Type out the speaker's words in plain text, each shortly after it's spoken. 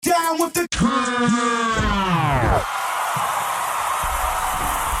down with the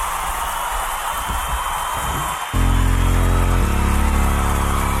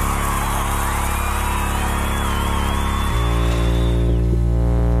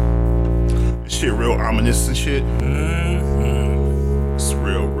shit real ominous and shit. It's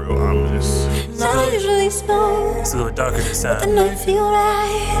real ominous. I usually smoke. It's a little darker this The time. night feel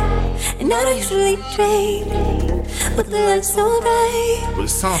right, and I don't usually drink, but the light's so bright. But it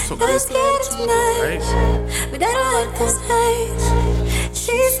sounds so I good. was scared tonight, Right? but I don't like those nights.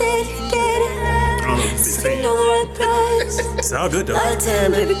 She said you get it, I don't know if it's so the you know the right price. Sound good though. All the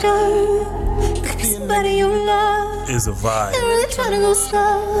time, baby girl, could be somebody you love. It's a vibe. I'm really trying to go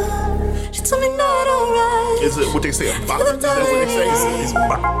slow. She told me not alright. Is it what they say, a bop? Is that what they say? It's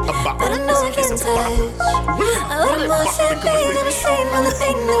bop. A bop. But I know I can't It's a bop. touch. What is I order more bop? champagne than the same other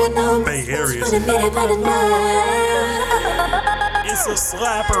thing that we know. Bay Area. It's 20 minutes by the night. It's a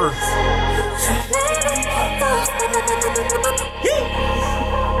slapper.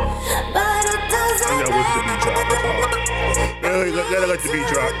 I gotta wait for the beat drop. Gotta let the beat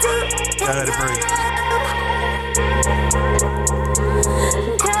drop. I let it breathe.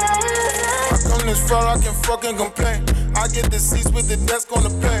 I come this far, I can fucking complain. I get the seats with the desk on the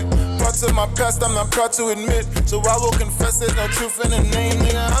plane. Parts of my past I'm not proud to admit, so I will confess there's no truth in the name,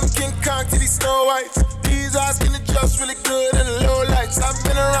 nigga. I'm King Kong to these Snow Whites. These eyes can adjust really good in the low lights. I've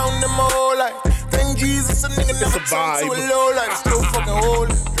been around them my whole life. Thank Jesus, a nigga never a turned to a vibe. low life. Still fucking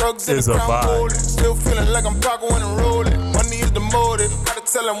holding drugs in It's the a crown vibe. holding. Still feeling like I'm Paco when I'm rolling. Money is the motive. Gotta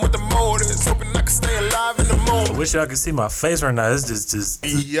tell him what the motive is. Hoping I can stay alive in the I moment. wish y'all could see my face right now. It's just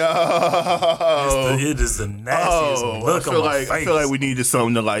Yo. it is the nastiest look on my face. I feel like we needed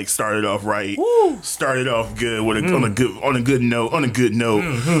something to like start it off right. Start it off good with on a good note.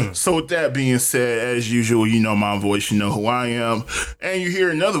 Mm-hmm. So with that being said, as usual, you know my voice, you know who I am, and you hear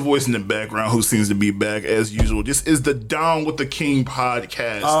another voice in the background who seems to be back as usual. This is the Down with the King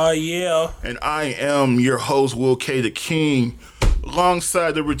podcast, Oh yeah. and I am your host, Will K. the King,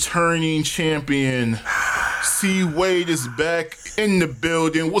 alongside the returning champion. C. Wade is back in the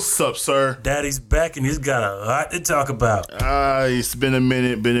building. What's up, sir? Daddy's back and he's got a lot to talk about. It's been a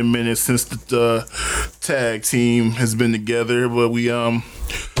minute since the tag team has been together, but we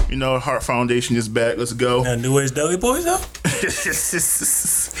Heart Foundation is back. Let's go. Now, New Age Deli Boys though?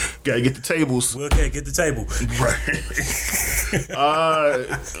 Gotta get the tables. Well, okay, get the table.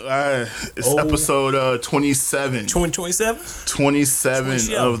 It's episode 27. 27? 27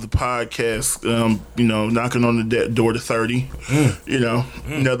 of the podcast. Knocking on the door to 30.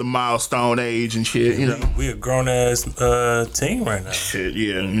 Another milestone age and shit. We a grown ass team right now. Shit,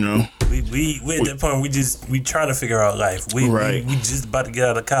 yeah. We at that point we trying to figure out life. We just about to get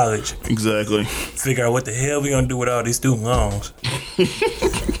out of college. Exactly. Figure out what the hell we gonna do with all these student loans.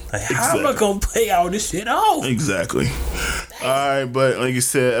 Like, how am I gonna pay all this shit off? Exactly. All right, but like you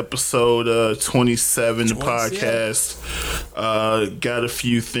said, episode 27, the podcast. Got a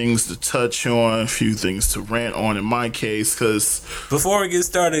few things to touch on, a few things to rant on in my case, because Before we get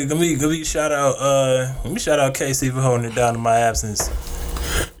started, let me shout out Casey for holding it down in my absence.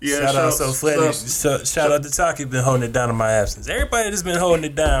 yeah, Shout out So Fletty. Shout out to Taki been holding it down in my absence. Everybody that's been holding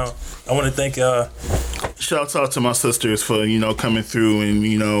it down, I want to thank y'all. Shouts out to my sisters for coming through and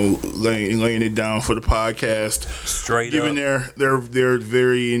laying it down for the podcast, Straight giving up. their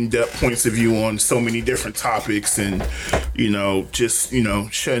very in-depth points of view on so many different topics, and just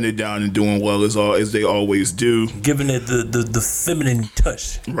shutting it down and doing well as they always do. Giving it the feminine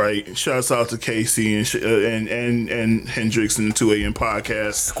touch. Right. Shouts out to Casey and Hendrix and the 2 a.m.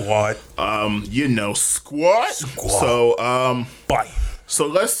 podcast Squad. squad. So Bye. So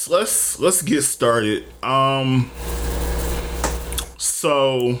let's get started.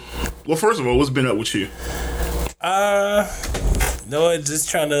 So first of all, what's been up with you? No, just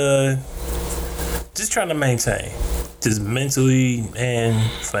trying to maintain, just mentally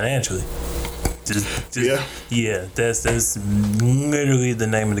and financially. Just Yeah. That's literally the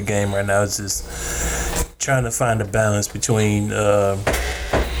name of the game right now. It's just trying to find a balance between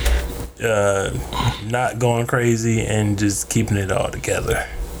not going crazy and just keeping it all together.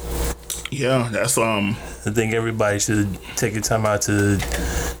 Yeah, that's I think everybody should take a time out to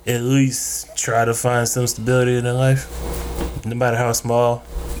at least try to find some stability in their life, no matter how small.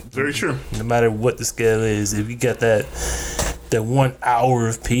 very true. No matter what the scale is, if you got that 1 hour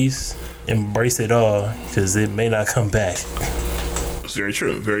of peace, embrace it all, because it may not come back. It's very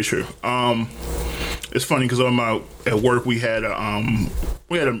true. Very true. It's funny because at work we do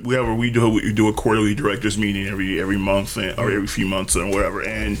a quarterly directors meeting every month or every few months or whatever,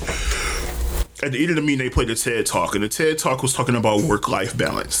 and at the end of the meeting, they played a TED Talk, and the TED Talk was talking about work-life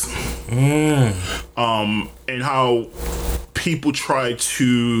balance. And how people try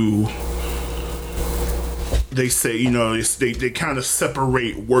to, they say, you know, they kind of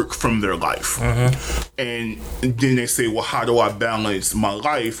separate work from their life. And then they say, well, how do I balance my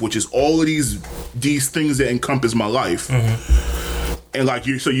life, which is all of these things that encompass my life. And like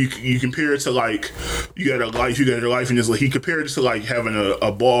you compare it to like you got a life, and it's like he compared it to like having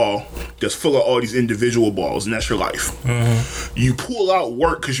a ball that's full of all these individual balls, and that's your life. You pull out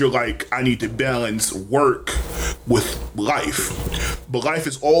work because you're like, I need to balance work with life, but life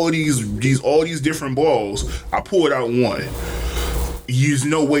is all of these different balls. I pull it out one. There's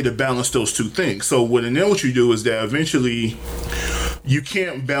no way to balance those two things. So what you do is that eventually you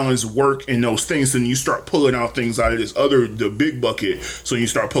can't balance work and those things, and you start pulling out things out of the big bucket. So you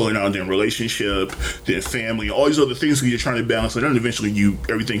start pulling out then relationship, then family, all these other things that you're trying to balance, and then eventually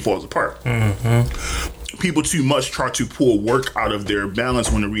everything falls apart. People too much try to pull work out of their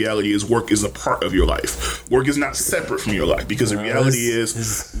balance when the reality is work is a part of your life. Work is not separate from your life, because the reality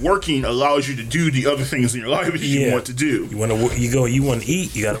is working allows you to do the other things in your life that you want to do. You want to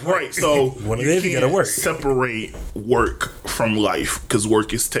eat, you got to work. Right, so you want to live, you got to work. Separate work from life, because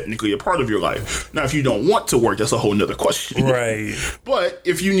work is technically a part of your life. Now, if you don't want to work, that's a whole nother question. Right. But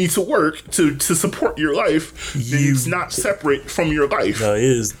if you need to work to support your life, then it's not separate from your life. No, it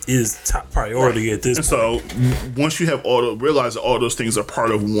is top priority at this point. So once you have realize that all those things are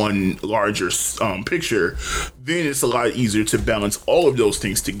part of one larger picture, then it's a lot easier to balance all of those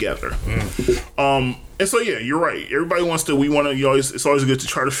things together. And so yeah, you're right. Everybody wants to. It's always good to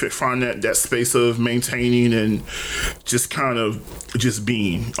try to find that space of maintaining and just kind of just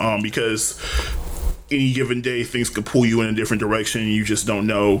being, because any given day things can pull you in a different direction. You just don't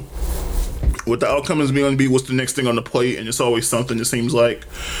know what the outcome is going to be, what's the next thing on the plate, and it's always something, it seems like.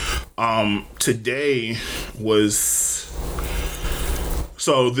 Today was,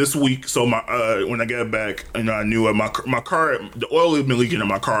 so this week, so my when I got back, and I knew my car, the oil had been leaking in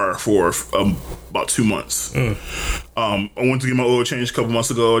my car for about 2 months. I went to get my oil changed a couple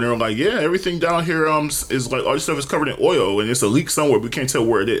months ago, and they were like, yeah, everything down here is like, all this stuff is covered in oil, and it's a leak somewhere, but we can't tell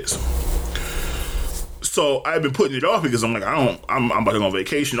where it is. So I've been putting it off because I'm like, I'm about to go on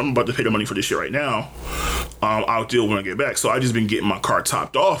vacation. I'm about to pay the money for this shit right now. I'll deal when I get back. So I just been getting my car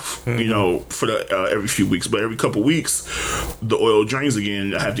topped off, you know, for the every few weeks. But every couple weeks, the oil drains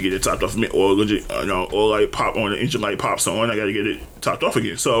again. I have to get it topped off. Oil light pop on, the engine light pops on. I got to get it topped off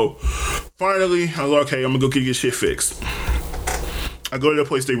again. So finally, I was like, okay, I'm gonna go get this shit fixed. I go to the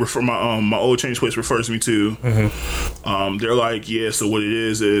place they refer my oil change place refers me to. They're like, yeah, so what it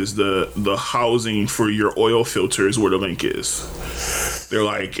is the housing for your oil filter is where the link is. They're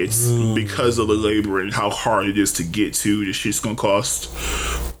like, it's because of the labor and how hard it is to get to. This shit's gonna cost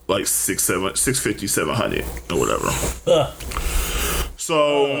like $650, $700 or whatever.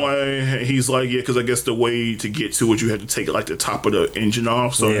 So he's like, yeah, because I guess the way to get to it, you have to take like the top of the engine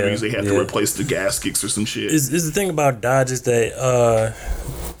off. So it means they have to replace the gaskets or some shit. Is the thing about Dodge is that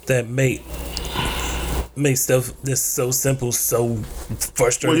that make stuff that's so simple so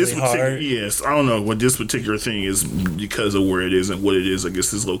frustratingly hard. Yes, I don't know what this particular thing is because of where it is and what it is. I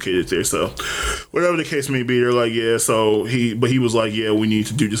guess is located there. So whatever the case may be, they're like, yeah. So he was like, yeah, we need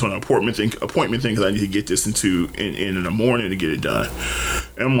to do this on an appointment thing because I need to get this in the morning to get it done.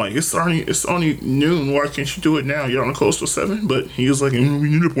 And I'm like, it's only noon. Why can't you do it now? You're on the close till 7. But he was like, we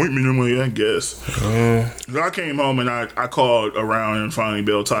need an appointment. I'm like, yeah, I guess. So I came home and I called around and finally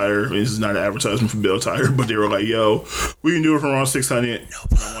Bell Tire. This is not an advertisement for Bell Tire. But they were like, yo, we can do it for around $600.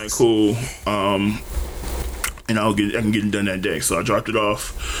 I'm like, cool. And I can get it done that day. So I dropped it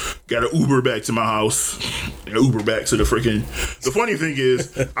off, got an Uber back to my house, and an Uber back to the freaking. The funny thing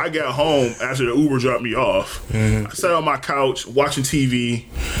is, I got home after the Uber dropped me off. I sat on my couch watching TV.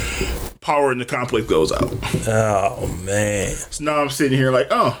 Power in the complex goes out. Oh man! So now I'm sitting here like,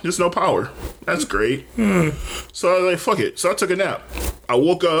 oh, there's no power. That's great. So I was like, fuck it. So I took a nap. I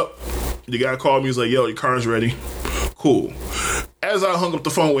woke up. The guy called me. He's like, yo, your car's ready. Cool. As I hung up the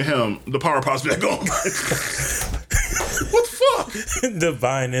phone with him, the power pops back on. What the fuck?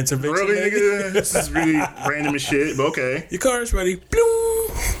 Divine intervention. Really, nigga? This is really random as shit, but okay. Your car's ready.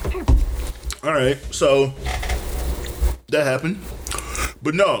 Bloom. All right, so that happened.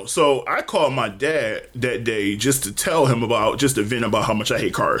 But no, so I called my dad that day just to tell him just to vent about how much I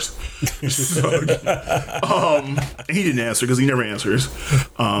hate cars. So, he didn't answer because he never answers.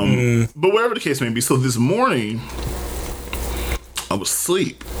 But whatever the case may be, so this morning I was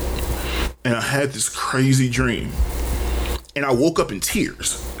asleep and I had this crazy dream. And I woke up in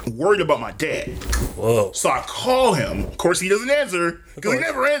tears. worried about my dad. Whoa. So I call him. Of course, he doesn't answer because he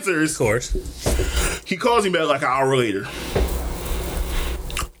never answers. Of course. He calls me back like an hour later.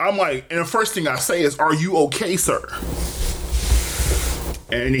 I'm like, and the first thing I say is, "Are you okay, sir?"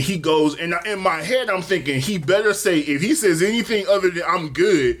 And he goes, and in my head, I'm thinking he better say, if he says anything other than "I'm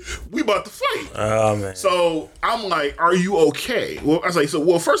good," we about to fight. Oh man. So I'm like, "Are you okay?" Well, I was like,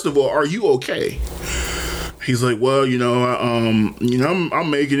 "So, first of all, are you okay?" He's like, "Well, I'm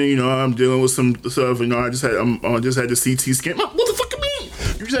making it. I'm dealing with some stuff. I just had the CT scan. What the fuck you mean?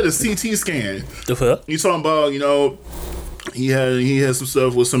 You just had a CT scan? The fuck? You talking about He had some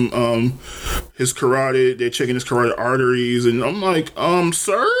stuff with some his carotid. They're checking his carotid arteries, and I'm like,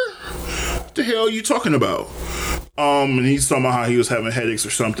 sir, what the hell are you talking about? And he's talking about how he was having headaches or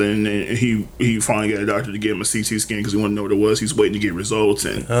something, and he finally got a doctor to give him a CT scan because he wanted to know what it was. He's waiting to get results,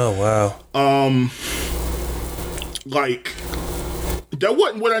 and oh wow, like that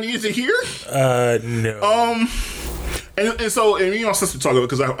wasn't what I needed to hear. No. And so me and my sister talk about it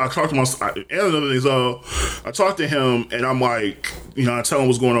because I talked to I talked to him and I'm like, I tell him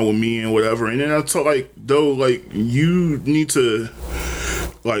what's going on with me and whatever, and then I tell you need to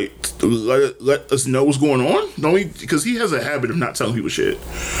let us know what's going on, don't we? Because he has a habit of not telling people shit.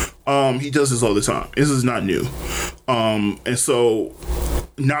 He does this all the time. This is not new. And so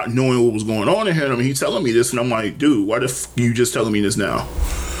not knowing what was going on in him, he telling me this, and I'm like, dude, why the f you just telling me this now?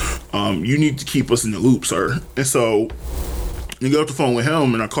 You need to keep us in the loop, sir. And so I get off the phone with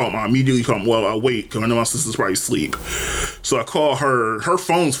him, and I immediately call him. Well, I wait because I know my sister's probably asleep. So I call her. Her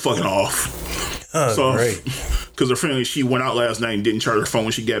phone's fucking off. Oh, so, great. Because apparently she went out last night and didn't charge her phone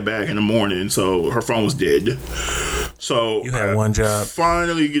when she got back in the morning, so her phone was dead. So you had one job.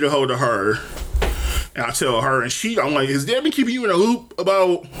 Finally get a hold of her, and I tell her, and I'm like, "Has Dad been keeping you in a loop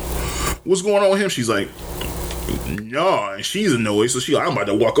about what's going on with him?" She's like, "No," and she's annoyed, so I'm about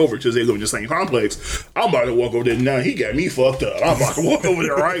to walk over because they live in the same complex. I'm about to walk over there now. He got me fucked up. I'm about to walk over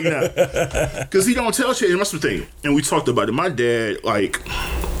there right now because he don't tell shit. And that's the thing. And we talked about it. My dad,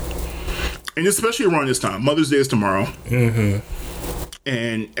 and especially around this time, Mother's Day is tomorrow. Mm-hmm.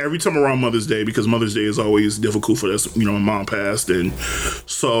 And every time around Mother's Day, because Mother's Day is always difficult for us, my mom passed, and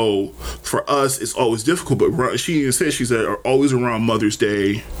so for us it's always difficult. But she said always around Mother's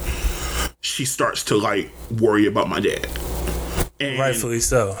Day, she starts to worry about my dad. And, rightfully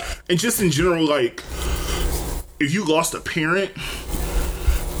so. And just in general, if you lost a parent,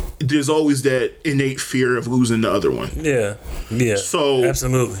 there's always that innate fear of losing the other one. Yeah. So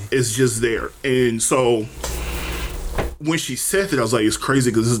absolutely, it's just there. And so when she said that, I was like, it's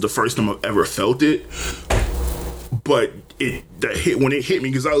crazy because this is the first time I've ever felt it. But when it hit me,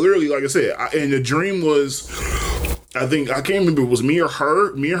 because I literally, like I said, and the dream was, I can't remember, it was me or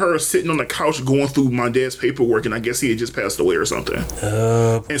her sitting on the couch going through my dad's paperwork, and I guess he had just passed away or something.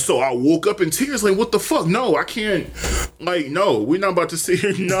 And so I woke up in tears, what the fuck? No, I can't. No, we're not about to sit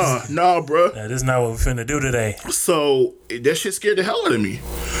here. Nah, bro. This is not what we're finna do today. So that shit scared the hell out of me.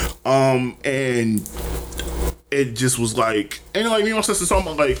 And it just was me and my sister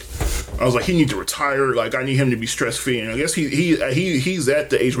talking about I was like, he needs to retire. I need him to be stress free, and I guess he's at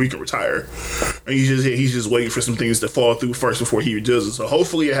the age where he can retire, and he's just waiting for some things to fall through first before he does it. So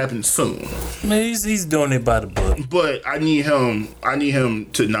hopefully it happens soon. Man, he's doing it by the book. But I need him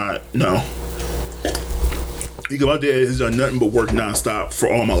to not no. Because my dad has done nothing but work nonstop for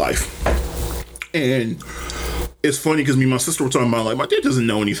all my life, and it's funny because me and my sister were talking about my dad doesn't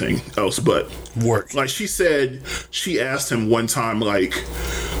know anything else but work. She said, she asked him one time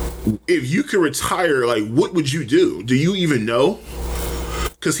if you could retire, what would you do? Do you even know?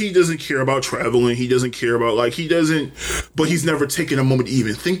 Because he doesn't care about traveling. He doesn't care about but he's never taken a moment to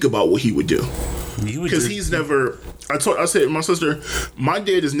even think about what he would do. Because he's never. I said to my sister, my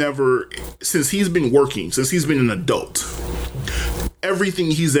dad has never, since he's been working, since he's been an adult,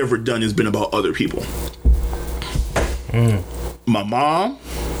 everything he's ever done has been about other people. My mom,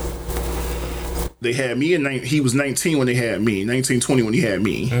 they had me he was 19 when they had me, 19, 20 when he had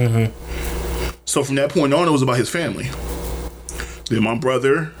me. Mm-hmm. So from that point on, it was about his family. Then my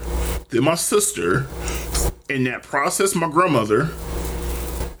brother, then my sister. In that process, my grandmother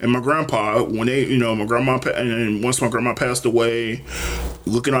and my grandpa, when they, my grandma, and then once my grandma passed away,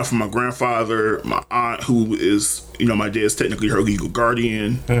 looking out for my grandfather, my aunt, who is, my dad's technically her legal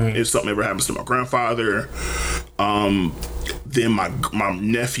guardian, if something ever happens to my grandfather. Then my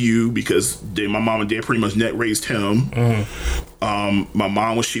nephew, because my mom and dad pretty much net raised him. My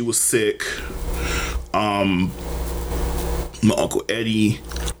mom, when she was sick. My Uncle Eddie.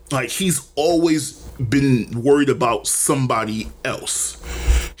 He's always been worried about somebody else.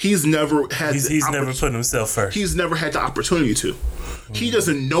 He's never had. He's never put himself first. He's never had the opportunity to. He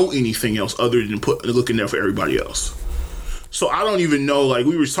doesn't know anything else other than looking there for everybody else. So I don't even know. Like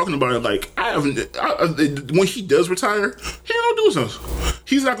we were talking about it. Like when he does retire, he don't do himself.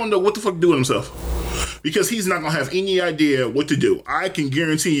 He's not gonna know what the fuck to do with himself because he's not gonna have any idea what to do. I can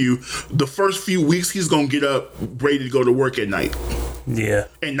guarantee you, the first few weeks he's gonna get up ready to go to work at night. Yeah,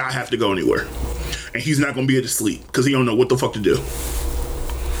 and not have to go anywhere, and he's not gonna be able to sleep because he don't know what the fuck to do,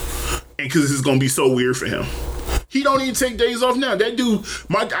 and because this is gonna be so weird for him. He don't even take days off now. That dude,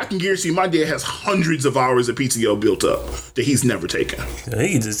 I can guarantee my dad has hundreds of hours of PTO built up that he's never taken.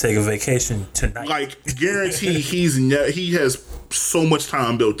 He can just take a vacation tonight. Like, guarantee he has so much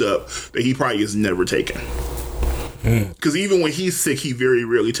time built up that he probably has never taken. Because even when he's sick, he very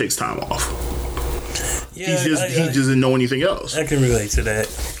rarely takes time off. Yeah, he doesn't know anything else. I can relate to that.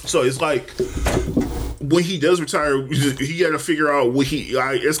 So it's like, when he does retire, he got to figure out what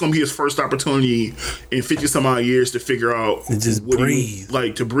it's going to be his first opportunity in 50 some odd years to figure out just breathe,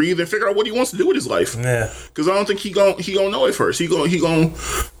 to breathe and figure out what he wants to do with his life. Yeah, because I don't think he gonna know at first. It's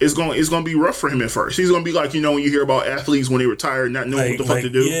gonna be rough for him at first. He's gonna be like, when you hear about athletes when they retire, not knowing what the fuck to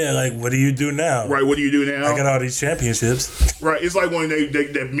do. Yeah, like what do you do now? Right, what do you do now? I got all these championships. Right, it's like when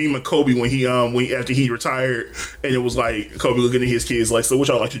that meme of Kobe when he after he retired, and it was like Kobe looking at his kids like, so what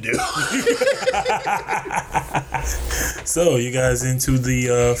y'all like to do? So you guys into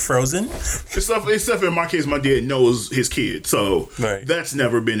the Frozen? Except in my case, my dad knows his kid, so that's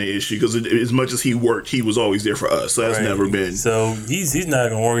never been an issue because as much as he worked, he was always there for us. So that's never been. So he's not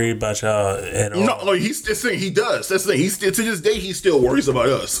gonna worry about y'all at all. No, like he's saying he does. That's the thing. He's still, to this day he still worries about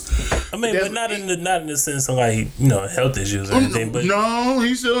us. I mean, but not in the sense of like health issues or anything. But no,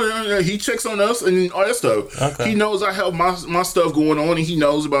 he still he checks on us and all that stuff. Okay. He knows I have my stuff going on and he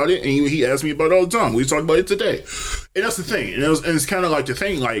knows about it and he asks me about it all the time. We talk about it today, and that's the thing. And it's kind of like the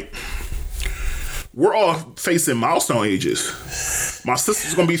thing like. We're all facing milestone ages. My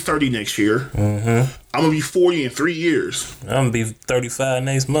sister's gonna be 30 next year. Mm-hmm. I'm gonna be 40 in 3 years. I'm gonna be 35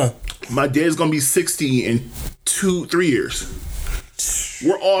 next month. My dad's gonna be 60 in 3 years.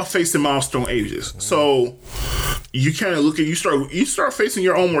 We're all facing milestone ages. So you kind of you start facing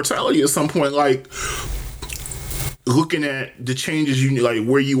your own mortality at some point, like looking at the changes like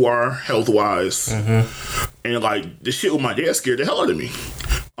where you are health wise, and like the shit with my dad scared the hell out of me.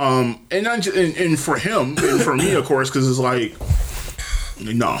 And for him and for me, of course, because it's like,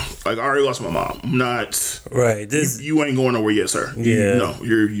 no, like I already lost my mom. I'm not right. You ain't going nowhere yet, sir. Yeah,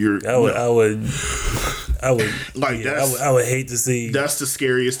 you're. I would like I would hate to see. That's the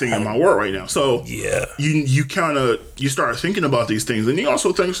scariest thing in my world right now. So yeah, you kind of start thinking about these things, and you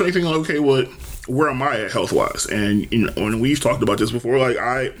also think something like, okay, where am I at health wise? And when we've talked about this before, like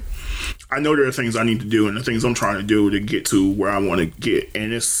I know there are things I need to do and the things I'm trying to do to get to where I want to get,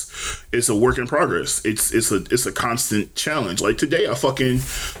 and it's a work in progress. It's a constant challenge. Like today, I fucking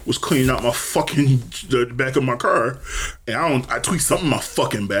was cleaning out the back of my car, and I tweaked something in my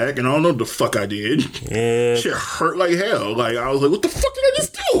fucking back, and I don't know what the fuck I did. Yeah, shit hurt like hell. Like I was like, what the fuck did I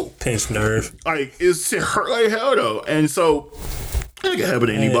just do? Pinched nerve. Like shit hurt like hell though, and so. It can happen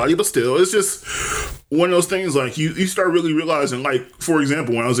to anybody, but still, it's just one of those things. Like you start really realizing. Like for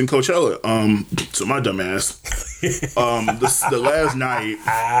example, when I was in Coachella, so my dumb ass, the last night,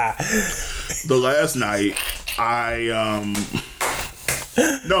 I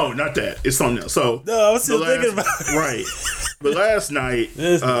no, not that. It's something else. So no, I was still thinking about it. Right. The last night,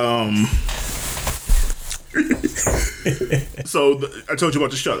 I told you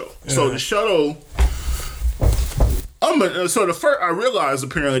about the shuttle. So the shuttle. So the first, I realized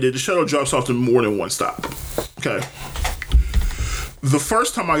apparently that the shuttle drops off to more than one stop. Okay. The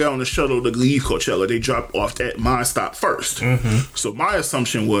first time I got on the shuttle to leave Coachella, they dropped off at my stop first. Mm-hmm. So my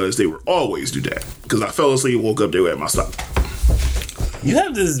assumption was they would always do that because I fell asleep, woke up, they were at my stop. You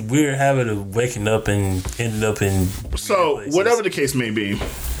have this weird habit of waking up and ending up in. So places. Whatever the case may be,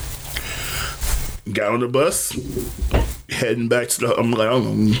 got on the bus. Heading back to I'm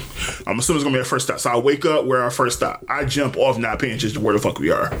assuming it's gonna be our first stop. So I wake up where our first stop. I jump off not paying attention to where the fuck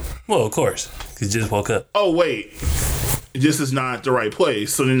we are. Well, of course, because you just woke up. Oh wait, this is not the right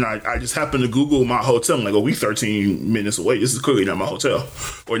place. So then I just happened to Google my hotel. I'm like, we 13 minutes away. This is clearly not my hotel,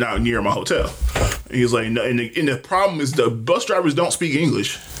 or not near my hotel. And he's like, no, and the problem is the bus drivers don't speak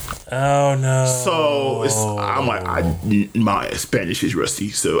English. Oh no! So I'm like, my Spanish is rusty,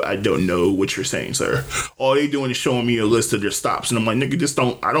 so I don't know what you're saying, sir. All they doing is showing me a list of their stops, and I'm like,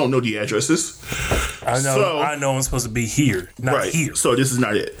 nigga, I don't know the addresses. I know I'm supposed to be here, not here. So this is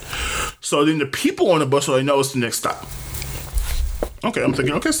not it. So then the people on the bus are like, no, it's the next stop. Okay, I'm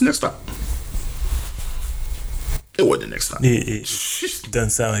thinking, okay, it's the next stop. It wasn't the next stop. It doesn't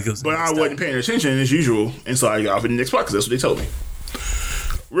sound like it was. But I wasn't paying attention as usual, and so I got off at the next spot because that's what they told me.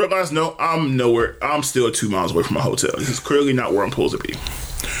 real guys know I'm nowhere. I'm still 2 miles away from my hotel. This is clearly not where I'm supposed to be.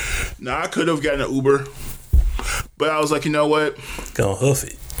 Now I could have gotten an Uber, but I was like, you know what? Gonna hoof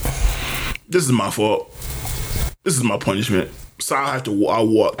it. This is my fault. This is my punishment. So I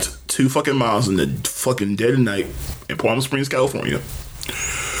walked 2 fucking miles in the fucking dead of night in Palm Springs, California,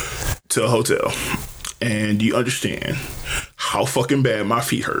 to a hotel. And you understand how fucking bad my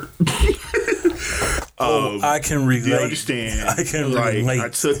feet hurt. I can relate. You understand? I can relate. I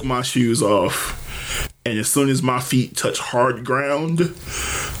took my shoes off, and as soon as my feet touch hard ground,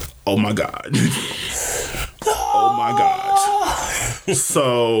 oh my God. Oh my God.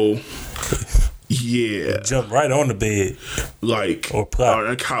 So, yeah. Jump right on the bed. Like, or plop. on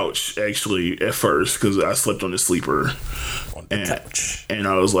a couch, actually, at first, because I slept on the sleeper. On the couch. And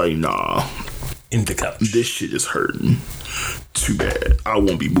I was like, nah. In the couch. This shit is hurting. Too bad. I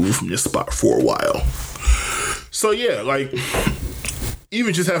won't be moving from this spot for a while. So, yeah, like,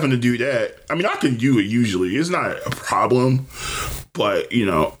 even just having to do that, I mean, I can do it usually. It's not a problem. But, you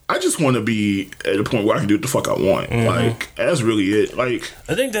know, I just want to be at a point where I can do what the fuck I want. Mm-hmm. Like, that's really it. Like,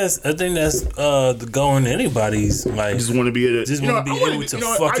 I think that's the goal in anybody's life. I just want to be able to, just want to be able to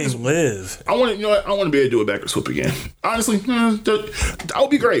fucking live. I want to, I want to be able to do a backward flip again. Honestly, that would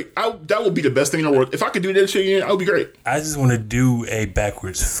be great. That would be the best thing in the world. If I could do that shit again, I would be great. I just want to do a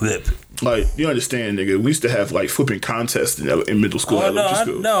backwards flip. Like, you understand, nigga, we used to have, like, flipping contests in middle school.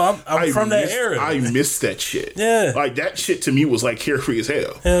 I'm from that era. I miss that shit. Yeah. Like, that shit to me was, like, carefree as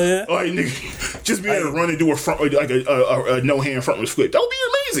hell. Hell yeah. Like, nigga, just being able to run and do a front, like, a no-hand frontwards flip. That would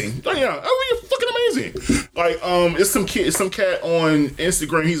be amazing. Like, yeah, that would be fucking amazing. Like, it's some cat on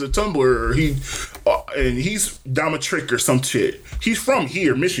Instagram. He's a Tumblr. And he's Domatrick or some shit. He's from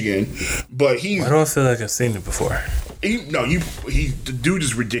here, Michigan, but he's... Why do I feel like I've seen it before? The dude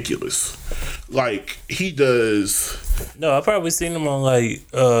is ridiculous. Like, he does... No, I've probably seen him on, like,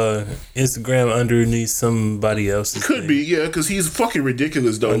 Instagram underneath somebody else's Could thing. be, yeah, because he's fucking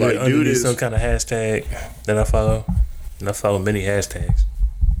ridiculous, though. Like, dude is... some kind of hashtag that I follow. And I follow many hashtags.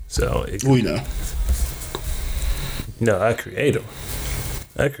 So, we know. No, I create them.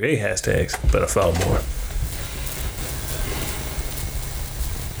 I create hashtags, but I follow more.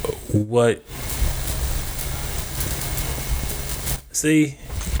 What? See,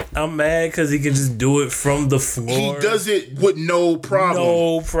 I'm mad because he can just do it from the floor. He does it with no problem.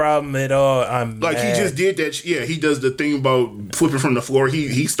 No problem at all. I'm like, mad. he just did that. Yeah, he does the thing about flipping from the floor.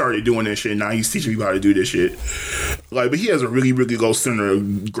 He started doing that shit. Now he's teaching people how to do this shit. Like, but he has a really, really low center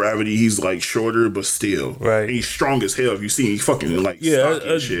of gravity. He's like shorter, but still. Right. And he's strong as hell. If you see, he's fucking like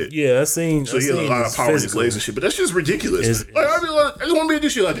shit. Yeah, I seen. So he has a lot of power in his legs and shit. But that's just ridiculous. I just want to be able to do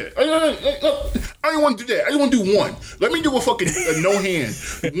shit like that. I don't want to do that. I just want to do one. Let me do a fucking no hand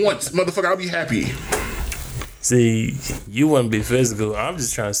once, motherfucker. I'll be happy. See, you want to be physical. I'm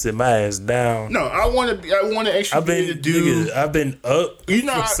just trying to sit my ass down. No, I want to actually be able to do. Nigga, I've been up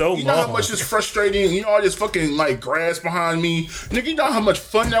for so long. You know how much it's frustrating? You know all this fucking, like, grass behind me? Nigga, you know how much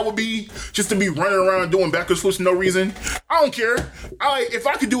fun that would be? Just to be running around doing backwards flips for no reason? I don't care. If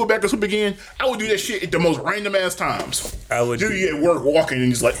I could do a backwards flip again, I would do that shit at the most random ass times. I would. Dude, you at work walking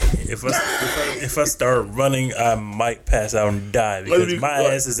and just like... If I start running, I might pass out and die because my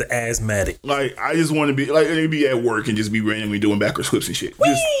ass is asthmatic. Like, I just want to be... Like, be at work and just be randomly doing backwards flips and shit.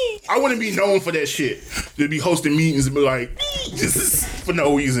 I want to be known for that shit. To be hosting meetings and be like, just for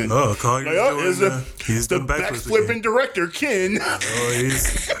no reason. Oh, Carl, he's the backflipping director, Ken.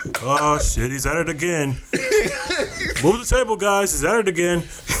 Oh shit, he's at it again. Move the table, guys. He's at it again.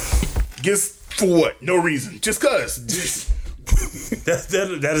 Just for what? No reason. Just cause. That's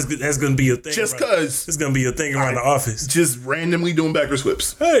gonna be your thing. Just cause it's gonna be your thing around the office. Just randomly doing backwards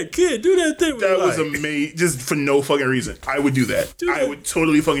flips. Hey kid, do that thing. That was amazing. Just for no fucking reason. I would do that. I would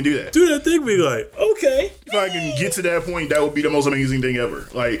totally fucking do that. Do that thing. Be like, okay. If I can get to that point, that would be the most amazing thing ever.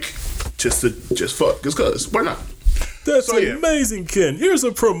 Like, just fuck. Just cause. Why not? That's amazing, Ken. Here's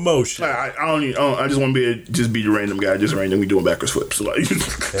a promotion. I just want to be the random guy, just randomly doing backwards flips. Like,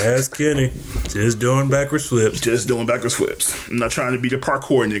 that's Kenny. Just doing backwards flips. Just doing backwards flips. I'm not trying to be the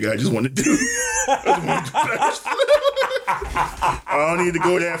parkour nigga. I just want to do backwards flips. I don't need to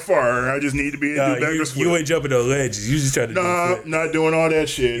go that far. I just need to be able to do backwards flips. You ain't jumping no ledges. You just trying to do a flip. Not doing all that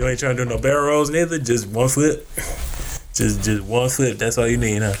shit. You ain't trying to do no barrel rolls neither. Just one flip. Just one flip. That's all you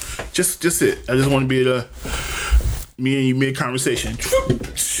need, huh? Just it. I just want to be able to. Me and you mid conversation,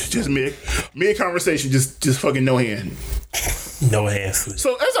 just mid conversation, just fucking no hand, no hand flip.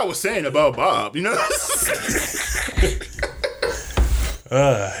 So as I was saying about Bob, you know,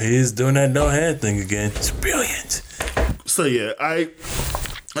 he's doing that no hand thing again. It's brilliant. So yeah,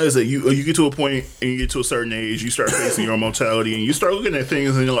 like I said, you get to a point and you get to a certain age, you start facing your own mortality, and you start looking at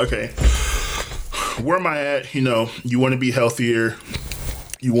things and you're like, okay, where am I at? You know, you want to be healthier,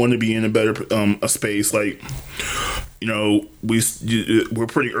 you want to be in a better a space. Like, you know, we're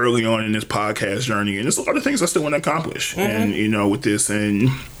pretty early on in this podcast journey, and there's a lot of things I still want to accomplish. And you know, with this, and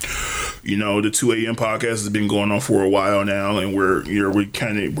you know, the 2 a.m. podcast has been going on for a while now, and we're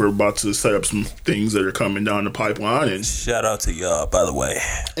about to set up some things that are coming down the pipeline. And shout out to y'all, by the way.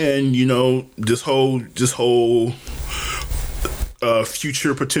 And you know, this whole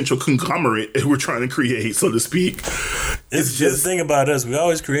future potential conglomerate we're trying to create, so to speak. It's just the thing about us, we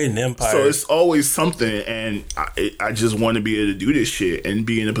always create an empire. So it's always something, and I just want to be able to do this shit and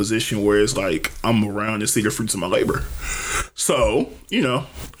be in a position where it's like I'm around to see the fruits of my labor. So, you know,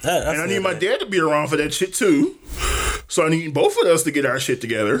 I need my dad to be around for that shit too. So I need both of us to get our shit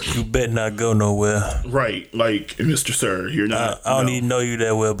together. You better not go nowhere. Right, like, Mr. Sir, you're not. I don't even know you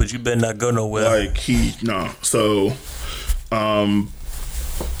that well, but you better not go nowhere. Like, So,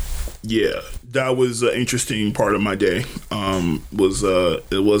 yeah, that was an interesting part of my day.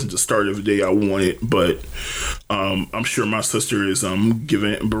 It wasn't the start of the day I wanted, but I'm sure my sister is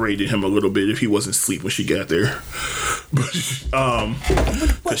berated him a little bit if he wasn't asleep when she got there. But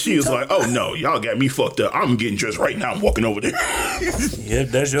cause she was like, "Oh no, y'all got me fucked up. I'm getting dressed right now. I'm walking over there." Yep,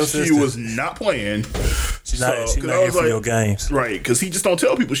 that's your sister. She was not playing. She's not here for your games, right? Because he just don't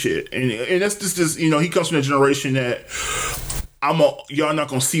tell people shit, and that's just you know, he comes from a generation that. Y'all not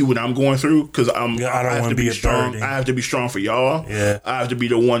gonna see what I'm going through because I have to be strong. I have to be strong for y'all. Yeah, I have to be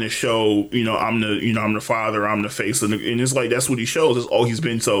the one to show. You know, I'm the father. I'm the face, and it's like that's what he shows. That's all he's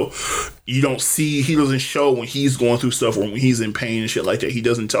been. So you don't see. He doesn't show when he's going through stuff or when he's in pain and shit like that. He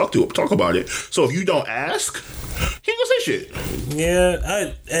doesn't talk about it. So if you don't ask, he ain't gonna say shit. Yeah,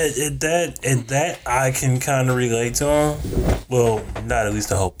 that I can kind of relate to him. Well, not at least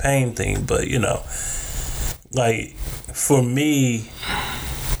the whole pain thing, but you know, like. For me,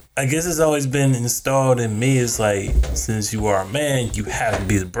 I guess it's always been installed in me. It's like, since you are a man, you have to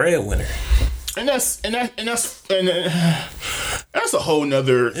be the breadwinner. And that's a whole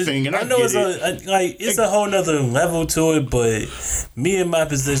nother thing. And I know it's a whole nother level to it. But me in my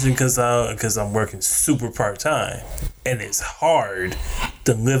position, because I'm working super part time, and it's hard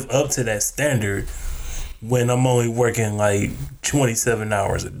to live up to that standard when I'm only working like 27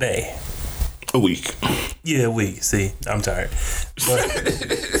 hours a day. A week. Yeah, a week. See, I'm tired. But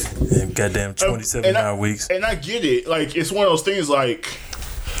goddamn 27-hour weeks. And I get it. Like, it's one of those things like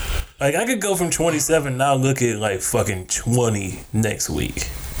I could go from 27 now look at like fucking 20 next week.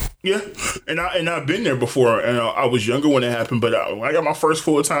 Yeah, and I've been there before, and I was younger when it happened, but when I got my first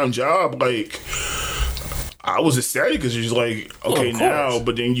full-time job, like, I was ecstatic because you're just like, okay, now,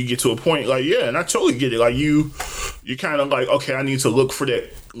 but then you get to a point, like, yeah, and I totally get it. Like, you kind of like, okay, I need to look for that,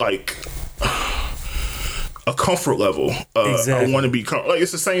 like, a comfort level. Exactly. I want to be like,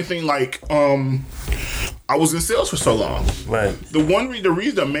 it's the same thing. Like, I was in sales for so long. Right.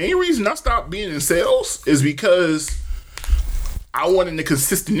 The main reason I stopped being in sales is because I wanted a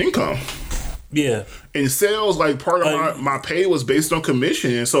consistent income. Yeah. In sales, like, part of my pay was based on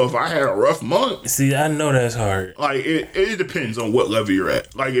commission, and so if I had a rough month, see, I know that's hard. Like, it depends on what level you're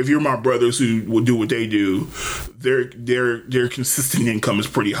at. Like, if you're my brothers who will do what they do, their consistent income is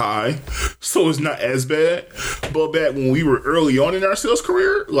pretty high, so it's not as bad. But back when we were early on in our sales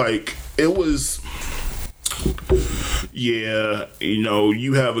career, like, it was. Yeah, you know,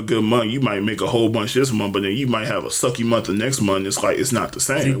 you have a good month, you might make a whole bunch this month, but then you might have a sucky month the next month. It's like, it's not the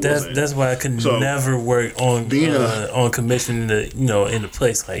same. See, that's why I could never work on commission in a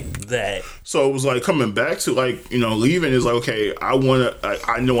place like that. So it was like coming back to, like, you know, leaving is like, okay, I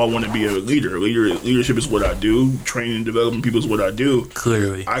know I want to be a leader. Leadership is what I do. Training and developing people is what I do.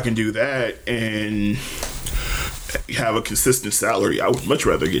 Clearly, I can do that and have a consistent salary. I would much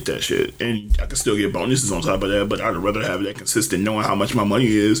rather get that shit, and I can still get bonuses on top of that, but I'd rather have that consistent, knowing how much my money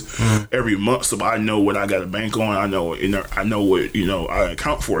is every month, so I know what I got to bank on. I know what, you know, I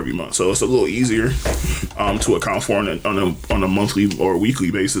account for every month, so it's a little easier to account for on a monthly or weekly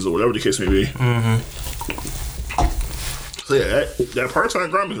basis or whatever the case may be. So yeah, that part-time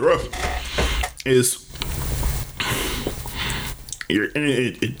grind is rough. It's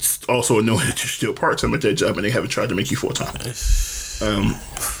also annoying that you're still part-time at that job and they haven't tried to make you full-time.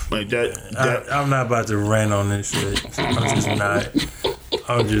 Like that. I'm not about to rant on this shit. I'm just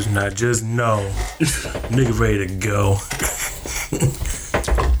not. Just know, nigga ready to go.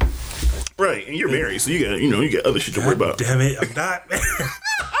 Right, and you're married, so you got other shit to worry about. Damn it, I'm not.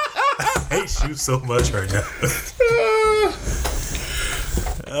 I hate you so much right now.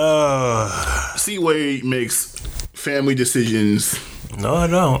 C-Wade makes family decisions No, I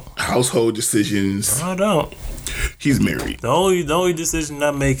don't. Household decisions. No, I don't. He's married. The only decision I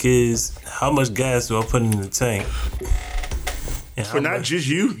make is how much gas do I put in the tank? And For not just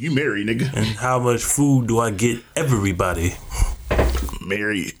you married, nigga. And how much food do I get everybody?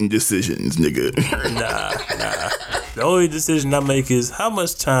 Married decisions, nigga. Nah. The only decision I make is how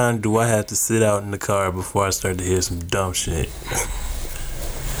much time do I have to sit out in the car before I start to hear some dumb shit?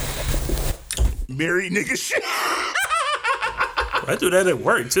 Married nigga shit. I do that at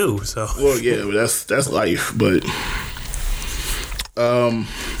work too, so. Well, yeah, but that's life. But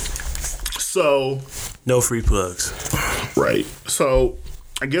so no free plugs. Right. So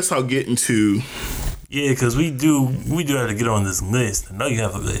I guess I'll get into. Yeah, because we do have to get on this list. I know you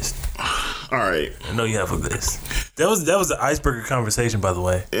have a list. All right. I know you have a list. That was an icebreaker conversation, by the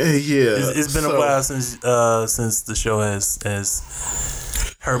way. Yeah. It's been a while since the show has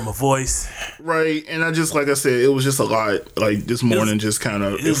heard my voice. Right, and I just, like I said, it was just a lot. Like this morning, just kind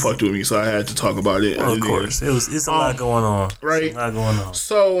of it fucked with me, so I had to talk about it. Well, of course, it's a lot going on. Right, it's a lot going on.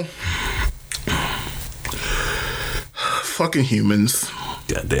 So, fucking humans.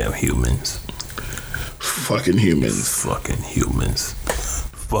 Goddamn humans. Fucking humans. Fucking humans.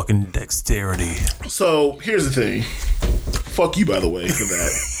 Fucking dexterity. So here's the thing. Fuck you, by the way, for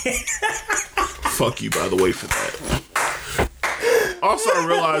that. Fuck you, by the way, for that. Also, I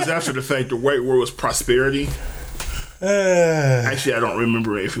realized after the fact the right word was prosperity. Actually, I don't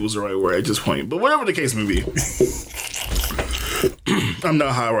remember if it was the right word at this point. But whatever the case may be. I'm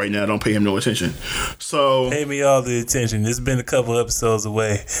not high right now. Don't pay him no attention. So pay me all the attention. It's been a couple episodes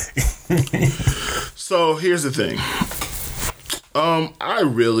away. So here's the thing. I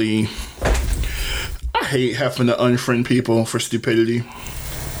hate having to unfriend people for stupidity.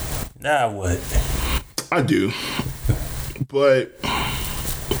 Nah, what? I do. But I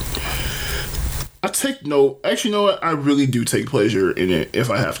take no. Actually, you know what? I really do take pleasure in it if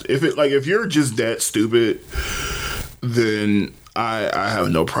I have to. If you're just that stupid, then I have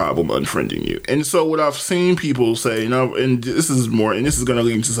no problem unfriending you. And so what I've seen people say, and this is going to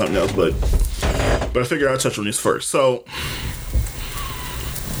lead into something else, but I figured I'd touch on this first. So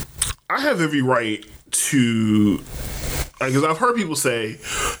I have every right to. Because I've heard people say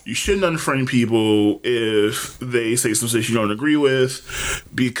you shouldn't unfriend people if they say some shit you don't agree with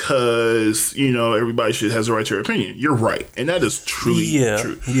because, everybody has a right to their opinion. You're right. And that is truly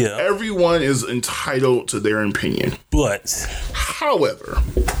true. Yeah. Everyone is entitled to their opinion. But, however,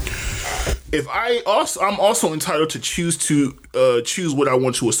 I'm also entitled to choose what I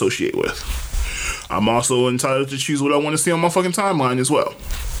want to associate with. I'm also entitled to choose what I want to see on my fucking timeline as well.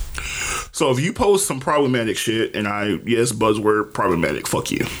 So if you post some problematic shit, and buzzword problematic,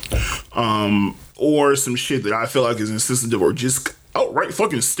 fuck you, or some shit that I feel like is insensitive or just outright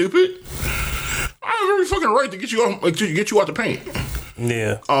fucking stupid, I have every fucking right to get you out the paint.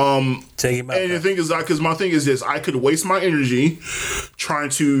 Yeah. Take it back. And the thing is, because my thing is this: I could waste my energy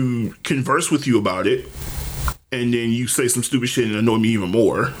trying to converse with you about it. And then you say some stupid shit and annoy me even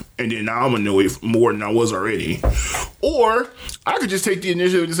more. And then now I'm annoyed more than I was already. Or I could just take the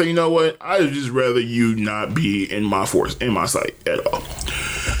initiative and say, you know what? I'd just rather you not be in my sight at all.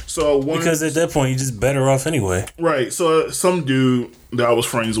 Because at that point, you're just better off anyway. Right. So some dude that I was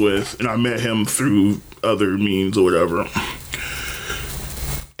friends with, and I met him through other means or whatever,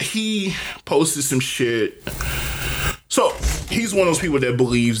 he posted some shit. So he's one of those people that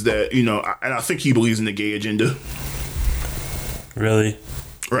believes that, and I think he believes in the gay agenda. Really?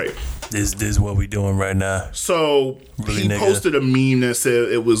 Right. This is what we doing right now. So really, he posted a meme that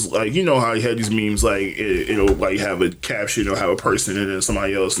said it was like, how you had these memes, like it'll like have a caption or have a person and then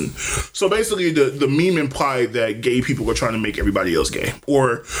somebody else. And so basically the meme implied that gay people are trying to make everybody else gay,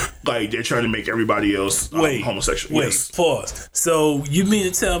 or like they're trying to make everybody else homosexual. Wait, pause. So you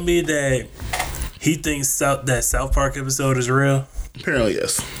mean to tell me that he thinks that South Park episode is real? Apparently,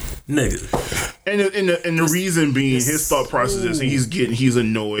 yes. Nigga. And the reason being his thought process is he's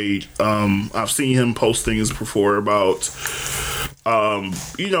annoyed. I've seen him post things before about,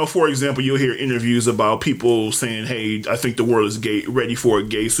 for example, you'll hear interviews about people saying, "Hey, I think the world is ready for a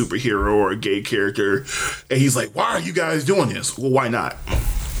gay superhero or a gay character," and he's like, "Why are you guys doing this?" Well, why not?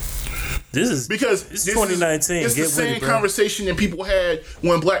 Because it's 2019. It's the same conversation that people had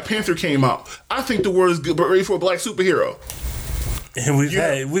when Black Panther came out. I think the world is ready for a black superhero. And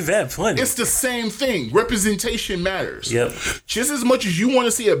we've had plenty. It's the same thing. Representation matters. Yep. Just as much as you want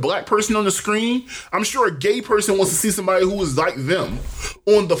to see a black person on the screen, I'm sure a gay person wants to see somebody who is like them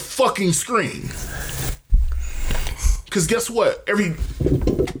on the fucking screen. Because guess what?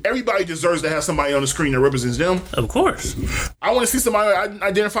 Everybody deserves to have somebody on the screen that represents them. Of course. I want to see somebody that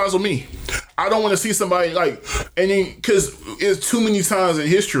identifies with me. I don't want to see somebody like, and then because it's too many times in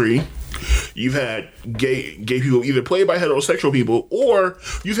history. You've had gay people either played by heterosexual people, or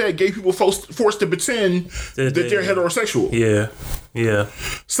you've had gay people forced to pretend that they're heterosexual. Yeah.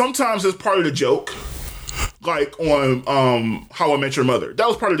 Sometimes it's part of the joke. Like on How I Met Your Mother, that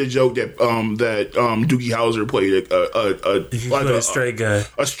was part of the joke that Doogie Howser played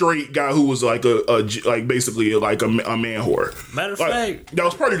a straight guy who was like basically like a man whore. Matter of fact, that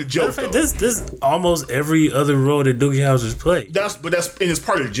was part of the joke. This almost every other role that Doogie Howser's played. That's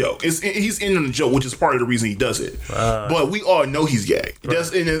part of the joke. He's in on the joke, which is part of the reason he does it. But we all know he's gay. Right.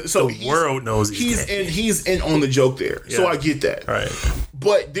 The world knows he's gay. He's in on the joke there. Yeah. So I get that. Right.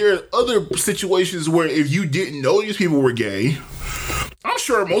 But there are other situations where if you didn't know these people were gay, I'm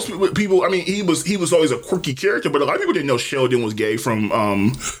sure most people. I mean, he was always a quirky character, but a lot of people didn't know Sheldon was gay from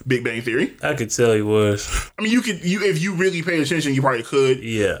Big Bang Theory. I could tell he was. I mean, if you really paid attention, you probably could.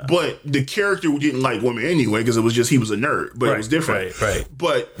 Yeah. But the character didn't like women anyway because it was just he was a nerd, but it was different. Right.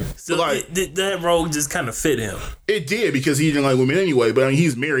 But so that role just kind of fit him. It did because he didn't like women anyway. But I mean,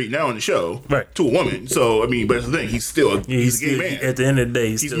 he's married now in the show, right, to a woman. So I mean, but that's the thing, he's a gay man. At the end of the day,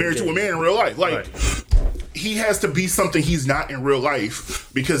 he's married to a man in real life. Like. Right. He has to be something he's not in real life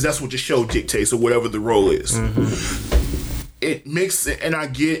because that's what the show dictates or whatever the role is. Mm-hmm. It makes it, and I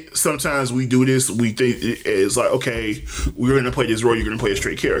get sometimes we do this. We think it's like, okay, we're going to play this role. You're going to play a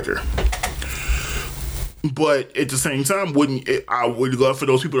straight character. But at the same time, I would love for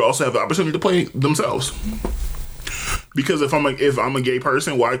those people to also have the opportunity to play themselves. Because if I'm a gay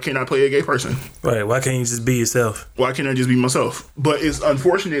person, why can't I play a gay person? Right. Why can't you just be yourself? Why can't I just be myself? But it's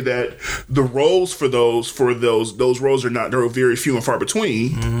unfortunate that the roles for those roles they're very few and far between.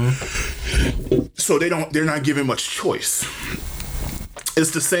 Mm-hmm. So they're not given much choice.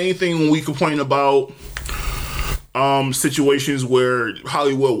 It's the same thing when we complain about situations where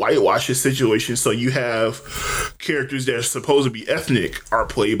Hollywood whitewashes situations. So you have characters that are supposed to be ethnic are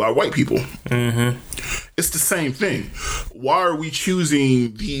played by white people. Mm-hmm. It's the same thing. Why are we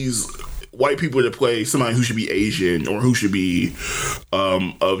choosing these white people to play somebody who should be Asian or who should be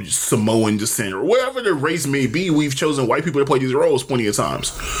of Samoan descent or whatever the race may be? We've chosen white people to play these roles plenty of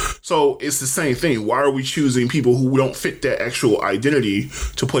times. So it's the same thing. Why are we choosing people who don't fit that actual identity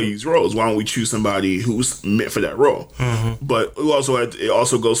to play these roles? Why don't we choose somebody who's meant for that role? Mm-hmm. But it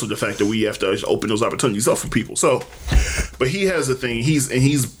also goes to the fact that we have to open those opportunities up for people. So, but he has a thing.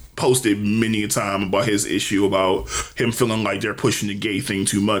 He's posted many a time about his issue about him feeling like they're pushing the gay thing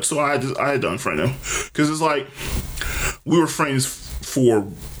too much. So I had to unfriend him because it's like we were friends for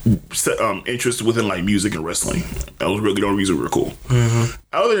interest within like music and wrestling. That was really the only reason we were cool. Mm-hmm.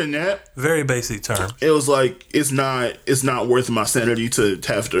 Other than that, very basic terms. It was like it's not worth my sanity to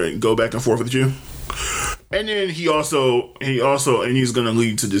have to go back and forth with you. And then he's gonna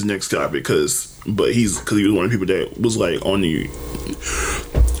lead to this next topic because he was one of the people that was like on the.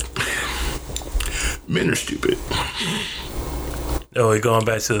 Men are stupid. Oh, we're going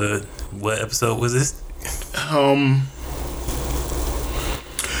back to what episode was this?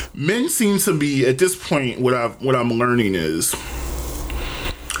 Men seem to be at this point. What I'm learning is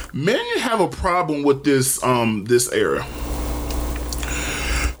men have a problem with this era.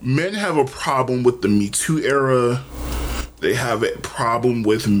 Men have a problem with the Me Too era. They have a problem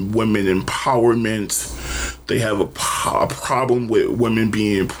with women empowerment. They have a problem with women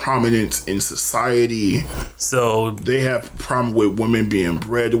being prominent in society. So they have a problem with women being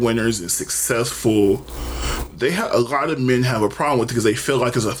breadwinners and successful. A lot of men have a problem with it because they feel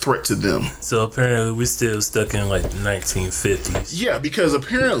like it's a threat to them. So apparently we're still stuck in like the 1950s. Yeah, because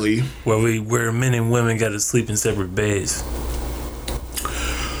apparently where men and women got to sleep in separate beds.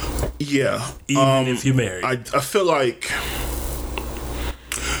 Yeah, even if you're married. I feel like.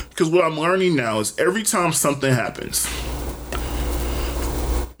 Because what I'm learning now is every time something happens,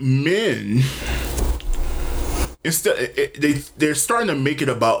 men they're starting to make it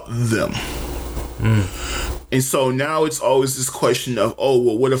about them. And so now it's always this question of, oh,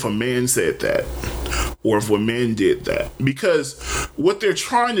 well, what if a man said that? Or if a man did that? Because what they're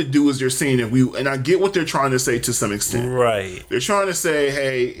trying to do is they're saying and I get what they're trying to say to some extent. Right. They're trying to say,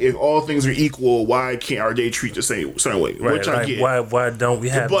 hey, if all things are equal, why are they treated the same way? Right. Which I get. Why don't we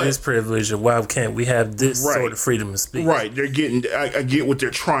have this privilege, or why can't we have this sort of freedom of speech? Right. I get what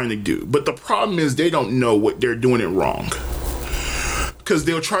they're trying to do. But the problem is they don't know what they're doing it wrong. Because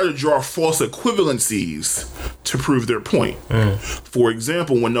they'll try to draw false equivalencies to prove their point. For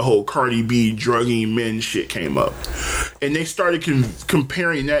example, when the whole Cardi B drugging men shit came up, and they started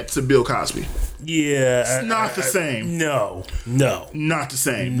comparing that to Bill Cosby. Yeah. It's not the same. No. Not the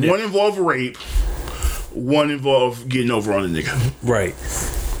same. One involved rape. One involved getting over on a nigga. Right.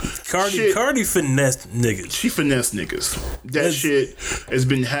 Cardi finessed niggas. She finessed niggas. That shit has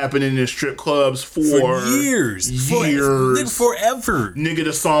been happening in strip clubs for years. Forever. Nigga,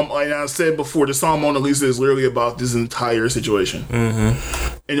 the song, like I said before, the song Mona Lisa is literally about this entire situation.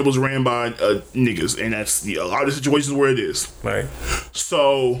 Mm-hmm. And it was ran by niggas. And that's a lot of situations where it is. Right.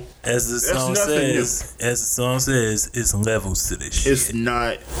 So, as the song says, it's levels to this shit. It's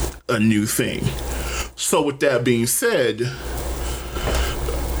not a new thing. So, with that being said,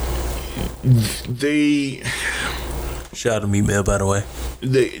 they... Shout out to me, Mel, by the way.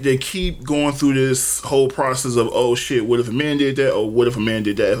 They keep going through this whole process of, oh shit, what if a man did that? Or what if a man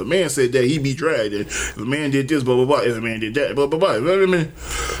did that? If a man said that, he'd be dragged. And if a man did this, blah, blah, blah. If a man did that, blah, blah, blah.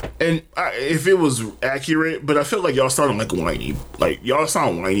 And if it was accurate, but I feel like y'all sounding like whiny. Like, y'all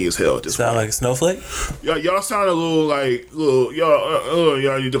sound whiny as hell at this Sound like a snowflake? Y'all sound a little like,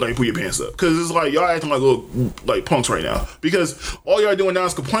 y'all need to like put your pants up. Because it's like, y'all acting like little like punks right now. Because all y'all doing now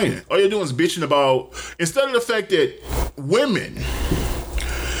is complaining. All y'all doing is bitching about, instead of the fact that women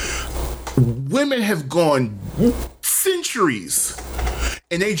have gone centuries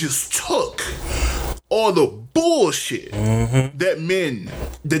and they just took all the bullshit that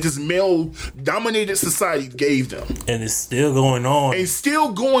this male dominated society gave them. And it's still going on. And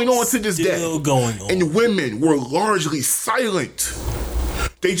still going on to this day. Still going on. And women were largely silent.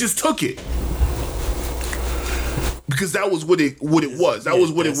 They just took it. Because that was what it was. That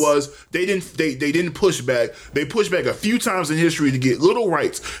was what it was. They didn't push back. They pushed back a few times in history to get little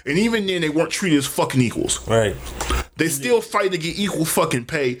rights, and even then they weren't treated as fucking equals. Right. They still fight to get equal fucking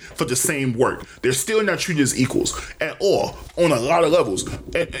pay for the same work. They're still not treated as equals at all on a lot of levels.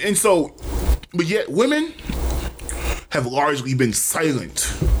 And so, but yet women have largely been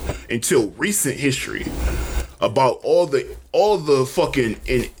silent until recent history about all the fucking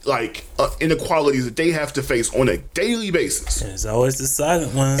inequalities that they have to face on a daily basis. And it's always the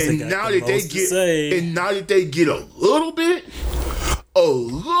silent ones. And now that they get a little bit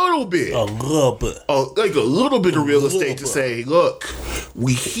of real estate to say, look,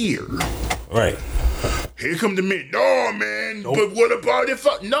 we here. Right. Here come the men. No, man. Nope. But what about if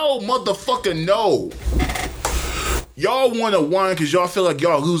no, motherfucker, no. Y'all want to whine because y'all feel like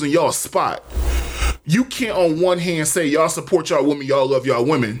y'all losing y'all spot. You can't on one hand say y'all support y'all women, y'all love y'all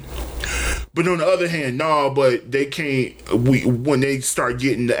women. But on the other hand, but they can't. When they start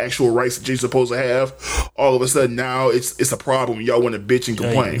getting the actual rights that you're supposed to have, all of a sudden now it's a problem. Y'all want to bitch and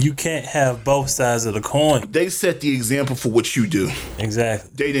complain. You can't have both sides of the coin. They set the example for what you do. Exactly.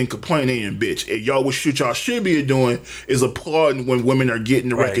 They didn't complain. They didn't bitch. And y'all, what y'all should be doing is applauding when women are getting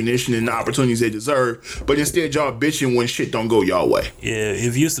the recognition and the opportunities they deserve. But instead, y'all bitching when shit don't go y'all way. Yeah,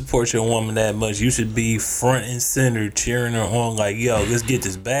 if you support your woman that much, you should be front and center cheering her on like, yo, let's get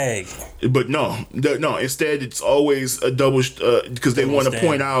this bag. But no. Instead, it's always a double because they want to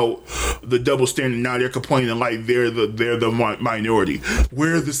point out the double standard. Now they're complaining like they're the minority.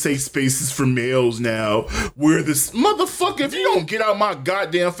 We're the safe spaces for males now. We're this motherfucker. If you don't get out my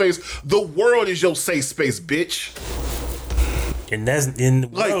goddamn face, the world is your safe space, bitch. And the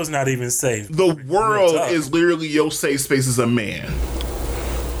world's not even safe. The world is literally your safe space as a man.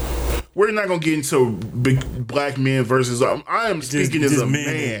 We're not gonna get into big black men versus. I am speaking as a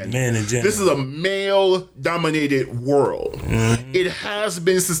man. Man in general. This is a male-dominated world. Mm-hmm. It has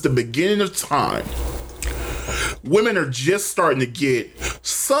been since the beginning of time. Women are just starting to get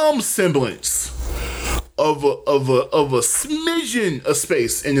some semblance of a smidgen of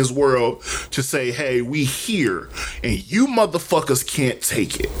space in this world to say, "Hey, we here, and you motherfuckers can't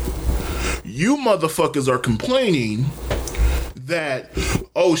take it. You motherfuckers are complaining." That,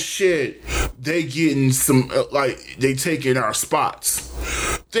 oh shit, they getting some, they taking our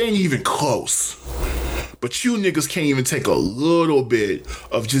spots. They ain't even close. But you niggas can't even take a little bit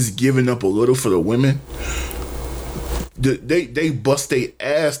of just giving up a little for the women. They bust their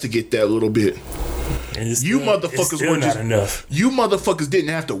ass to get that little bit. You motherfuckers weren't just enough. You motherfuckers didn't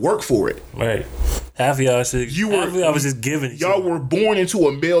have to work for it. Right. Half of y'all was just giving it. Y'all were born into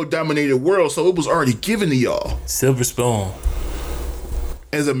a male-dominated world, so it was already given to y'all. Silver spoon.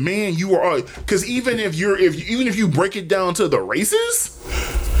 As a man, you are, because even if you break it down to the races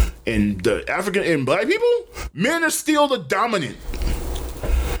and the African and black people, men are still the dominant,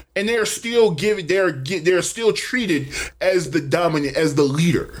 and they're still they're still treated as the dominant, as the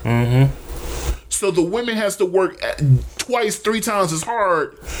leader. Mm-hmm. So the women has to work twice, 3 times as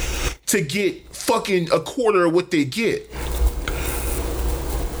hard to get fucking a quarter of what they get.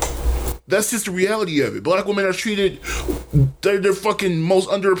 That's just the reality of it. Black women are treated, they're fucking most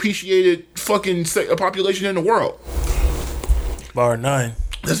underappreciated fucking population in the world. Bar none.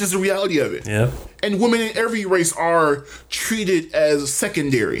 That's just the reality of it. Yeah. And women in every race are treated as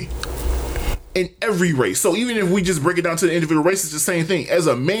secondary. In every race. So even if we just break it down to the individual race, it's the same thing. As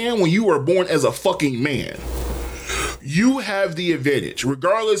a man, when you are born as a fucking man, you have the advantage,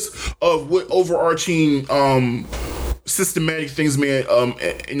 regardless of what overarching systematic things may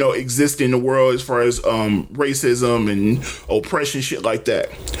exist in the world as far as racism and oppression, shit like that.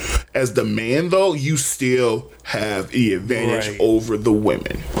 As the man, though, you still have the advantage over the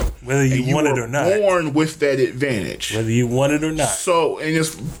women. Whether you want it or not. Born with that advantage. Whether you want it or not. So, and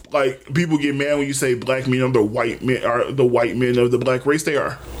it's like people get mad when you say black men are the white men of the black race. They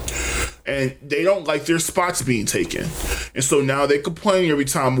are. And they don't like their spots being taken. And so now they complain every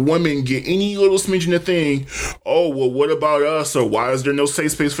time women get any little smidgen of thing. Oh, well, what about us? Or why is there no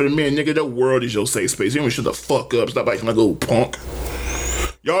safe space for the men? Nigga, the world is your safe space. You don't shut the fuck up. Stop acting like a little punk.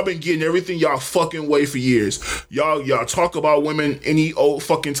 Y'all been getting everything y'all fucking way for years. Y'all talk about women any old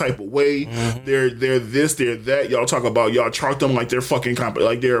fucking type of way. Mm-hmm. They're this, they're that. Y'all talk about, y'all chart them like they're fucking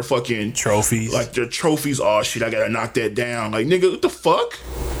like they're fucking trophies. Like they're trophies. Oh shit, I gotta knock that down. Like, nigga, what the fuck?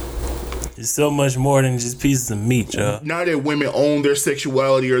 It's so much more than just pieces of meat, y'all. Now that women own their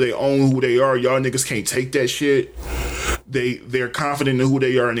sexuality or they own who they are, y'all niggas can't take that shit. They're confident in who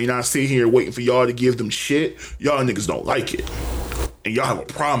they are and they not sitting here waiting for y'all to give them shit. Y'all niggas don't like it. And y'all have a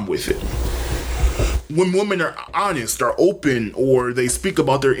problem with it. When women are honest, are open, or they speak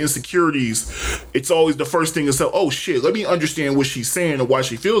about their insecurities, it's always the first thing to say, oh shit, let me understand what she's saying or why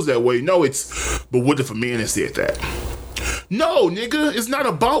she feels that way. No, it's, but what if a man has said that? No, nigga, it's not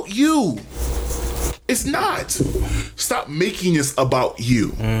about you. It's not. Stop making this about you.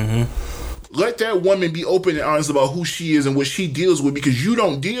 Mm-hmm. Let that woman be open and honest about who she is and what she deals with, because you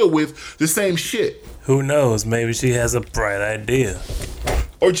don't deal with the same shit. Who knows? Maybe she has a bright idea.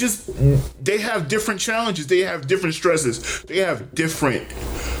 Or just, they have different challenges. They have different stresses. They have different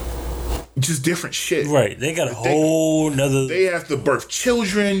shit. Right. They got a whole nother... They have to birth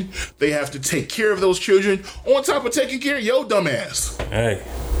children. They have to take care of those children on top of taking care of your dumb ass. Hey.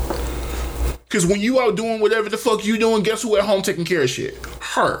 Because when you out doing whatever the fuck you doing, guess who at home taking care of shit?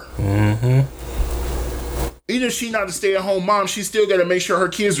 Her. Mm-hmm. Even if she not a stay-at-home mom, she still got to make sure her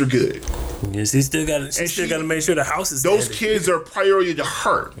kids are good. Yeah, she still got to make sure the house is those standing. Kids are priority to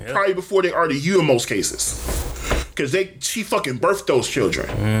her. Yep. Probably before they are to you in most cases. Because she fucking birthed those children.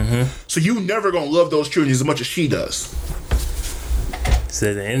 Mm-hmm. So you never gonna love those children as much as she does.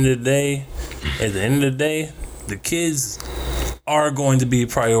 So at the end of the day, the kids are going to be a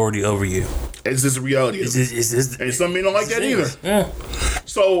priority over you. It's just a reality. And some men don't like that either. Yeah.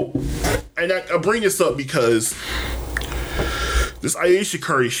 So, and I bring this up because this Ayesha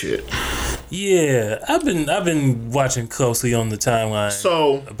Curry shit. Yeah, I've been watching closely on the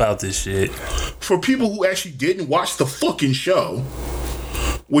timeline about this shit. For people who actually didn't watch the fucking show,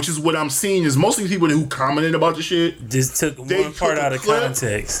 which is what I'm seeing is mostly people who commented about the shit. Just took one part out of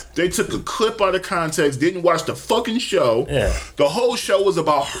context. They took a clip out of context, didn't watch the fucking show. Yeah. The whole show was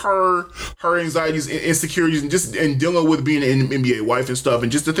about her anxieties and insecurities and dealing with being an NBA wife and stuff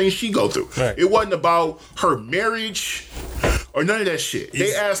and just the things she go through. Right. It wasn't about her marriage or none of that shit.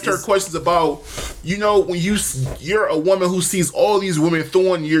 They asked her questions about, when you're a woman who sees all these women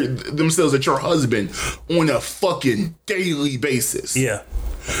throwing themselves at your husband on a fucking daily basis. Yeah.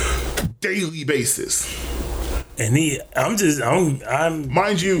 Daily basis. And I'm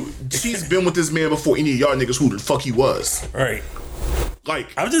mind you, she's been with this man before any of y'all niggas who the fuck he was. Right.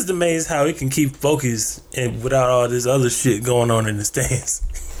 Like, I'm just amazed how he can keep focused and without all this other shit going on in the stands.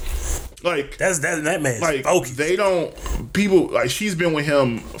 Like, that man's like focused. They don't people like she's been with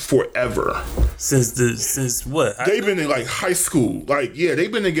him forever. Since what? They've been in like high school. Like, yeah,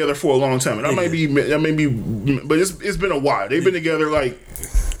 they've been together for a long time. And that may be but it's been a while. They've been together like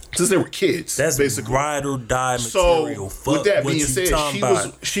since they were kids. That's basically ride or die material. So with that being said,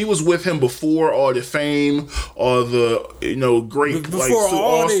 she was with him before all the fame, all the great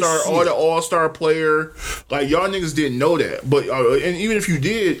all the all-star player. Like, y'all niggas didn't know that, but and even if you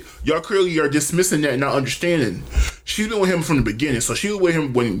did, y'all clearly are dismissing that and not understanding. She's been with him from the beginning, so she was with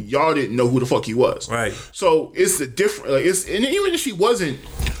him when y'all didn't know who the fuck he was. Right. So it's a different. Like, and even if she wasn't,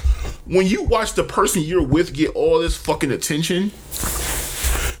 when you watch the person you're with get all this fucking attention.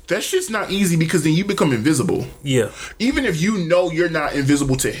 That shit's not easy because then you become invisible. Yeah. Even if you know you're not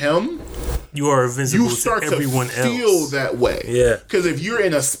invisible to him, you are invincible you start to everyone to feel else. that way. Yeah. Because if you're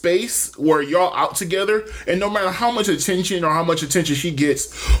in a space where y'all out together, and no matter how much attention or how much attention she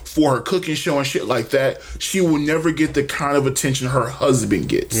gets for her cooking show and shit like that, she will never get the kind of attention her husband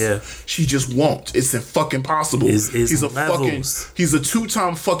gets. Yeah. She just won't. It's fucking possible. He's a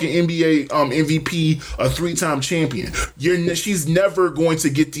two-time fucking NBA MVP, a 3-time champion. She's never going to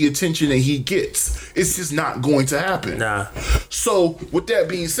get the attention that he gets. It's just not going to happen. Nah. So, with that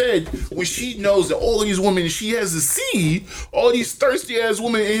being said, when she knows that all of these women she has to see, all these thirsty ass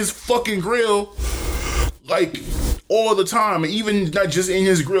women in his fucking grill, like all the time, and even not just in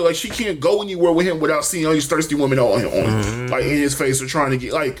his grill, like she can't go anywhere with him without seeing all these thirsty women on like in his face or trying to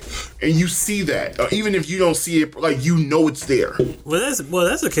get like, and you see that, even if you don't see it, like you know it's there. Well,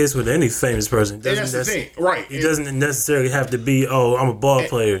 that's the case with any famous person. And that's the thing, right? It doesn't necessarily have to be, oh, I'm a ball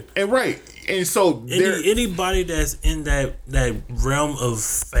player. And right. And so anybody that's in that realm of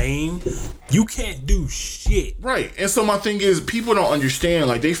fame, you can't do shit. Right. And so my thing is, people don't understand.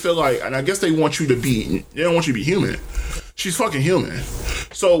 Like they feel like, and I guess they don't want you to be human. She's fucking human.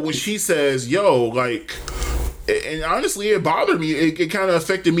 So when she says, yo, like, and honestly, it bothered me. It kind of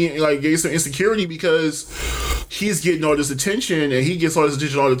affected me, like gave some insecurity because he's getting all this attention and he gets all this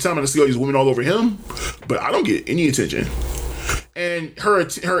attention all the time, and I see all these women all over him, but I don't get any attention. And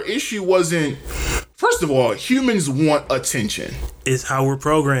her issue wasn't, first of all, humans want attention. It's how we're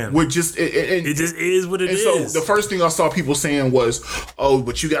programmed. We're just it just is what it is. So the first thing I saw people saying was, "Oh,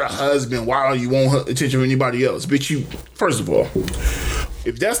 but you got a husband. Why don't you want attention from anybody else?" But you, first of all,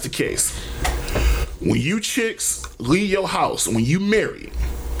 if that's the case, when you chicks leave your house, when you married,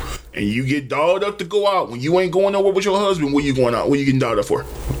 and you get dolled up to go out, when you ain't going nowhere with your husband, where you going out? What you getting dolled up for?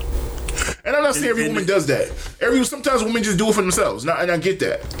 And I'm not saying every woman does that. Sometimes women just do it for themselves, and I get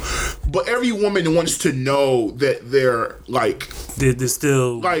that. But every woman wants to know that they're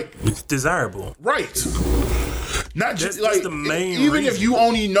still like desirable, right? Not just that's the main even reason. If you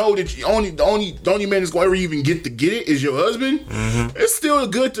only know that the only man that's gonna ever even get it is your husband. Mm-hmm. It's still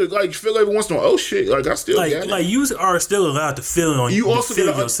good to like feel every once in a while. Oh shit! Like I still got it. Like you are still allowed to feel on you. Also feel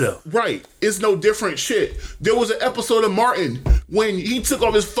yourself. Right. It's no different shit. There was an episode of Martin when he took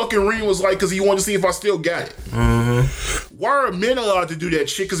off his fucking ring, was like because he wanted to see if I still got it. Mm-hmm. Why are men allowed to do that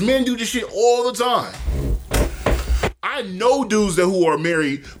shit? Because men do this shit all the time. I know dudes who are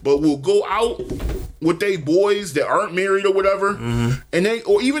married but will go out with they boys that aren't married or whatever, and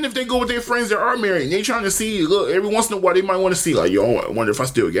or even if they go with their friends that are married, and they trying to see, look, every once in a while they might want to see, like, yo, I wonder if I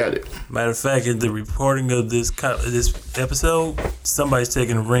still got it. Matter of fact, in the reporting of this episode, somebody's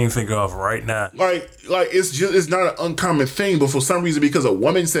taking a ring finger off right now. Like it's not an uncommon thing, but for some reason, because a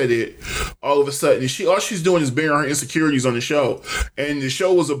woman said it, all of a sudden, all she's doing is bearing her insecurities on the show, and the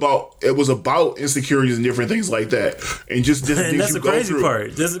show was about insecurities and different things like that, and just different things that's you the go crazy through. Part.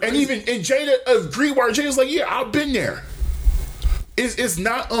 And Jada agreed. Where Jada's like, yeah, I've been there. It's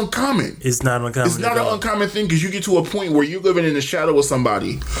not uncommon. It's not uncommon. It's not an uncommon thing because you get to a point where you're living in the shadow of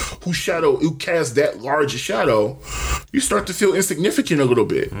somebody who casts that large a shadow. You start to feel insignificant a little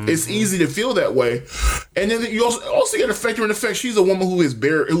bit. Mm-hmm. It's easy to feel that way, and then you also get a factor in the fact she's a woman who's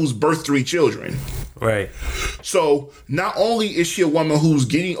birthed 3 children. Right. So not only is she a woman who's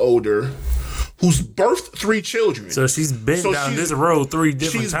getting older, who's birthed 3 children. So she's been down this road 3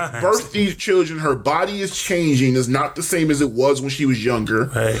 different times. She's birthed these children. Her body is changing. It's not the same as it was when she was younger.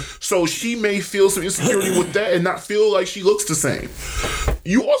 Right. So she may feel some insecurity with that and not feel like she looks the same.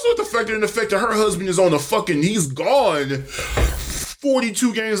 You also have to factor in the fact that her husband is he's gone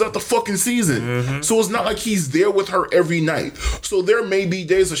 42 games out the fucking season. Mm-hmm. So it's not like he's there with her every night. So there may be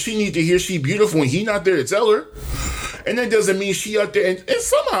days that she needs to hear she's beautiful and he's not there to tell her. And that doesn't mean she out there and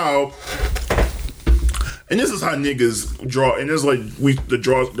somehow... And this is how niggas draw, and this is like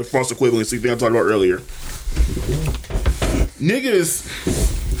the false equivalency thing I talked about earlier.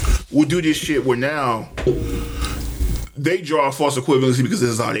 Niggas will do this shit where now they draw a false equivalency because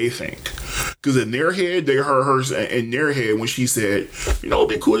this is how they think. Because in their head, they heard her in their head when she said, it'd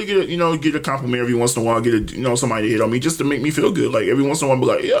be cool to get a compliment every once in a while, get somebody to hit on me just to make me feel good. Like every once in a while, be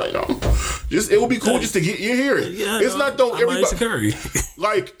like, yeah, it would be cool just to get you hear it. Yeah, it's not though everybody.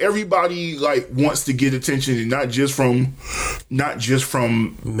 Like everybody wants to get attention, and not just from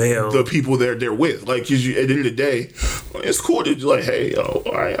male, the people they're with. Like, 'cause at the end of the day, it's cool to like, hey, all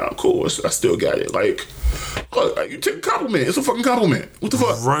right, I'm cool. I still got it. Like, look, you take a compliment. It's a fucking compliment. What the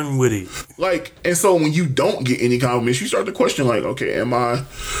fuck? Run with it. Like, and so when you don't get any compliments, you start to question, like, okay, am I?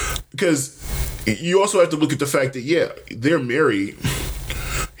 Because you also have to look at the fact that they're married.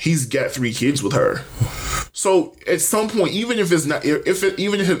 He's got 3 kids with her. So at some point, even if it's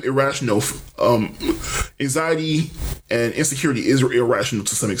irrational anxiety And insecurity is irrational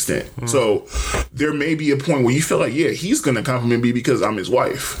to some extent. So there may be a point where you feel like, yeah, he's gonna compliment me because I'm his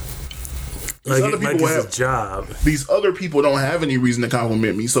wife. Like it's a job. These other people don't have any reason to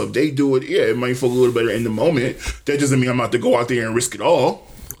compliment me. So if they do it, yeah, it might feel a little better in the moment. That doesn't mean I'm about to go out there and risk it all.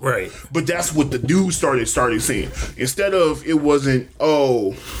 Right. But that's what the dude started saying. Instead of it wasn't,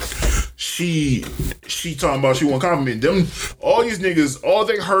 oh, she talking about she want to compliment them. All these niggas, all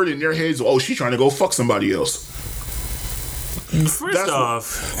they heard in their heads, oh, she trying to go fuck somebody else. First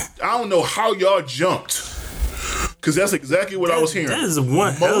off, I don't know how y'all jumped. Because that's exactly what I was hearing. That is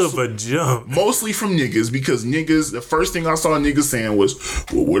one hell of a jump. Mostly from niggas, because niggas, the first thing I saw niggas saying was,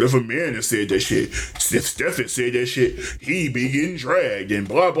 well, what if a man had said that shit? If Steph had said that shit, he'd be getting dragged and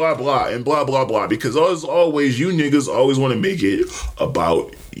blah, blah, blah, and blah, blah, blah. Because as always, you niggas always want to make it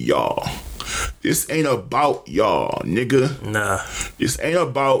about y'all. This ain't about y'all, nigga. Nah. This ain't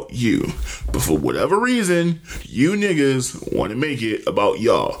about you. But for whatever reason, you niggas want to make it about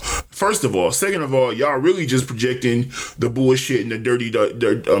y'all. First of all. Second of all, y'all really just projecting the bullshit and the dirty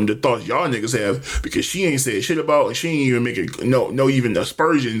the thoughts y'all niggas have, because she ain't said shit about, and she ain't even making no even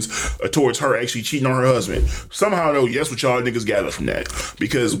aspersions towards her actually cheating on her husband. Somehow though, that's what y'all niggas gather from that.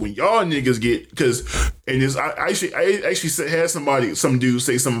 Because when y'all niggas get, and this, I actually had some dude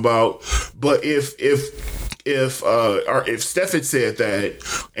say something about, but if Steph had said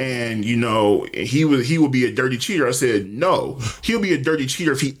that, and you know he would be a dirty cheater, I said no, he'll be a dirty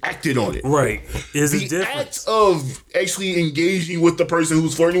cheater if he acted on it. Right? Is the it different? act of actually engaging with the person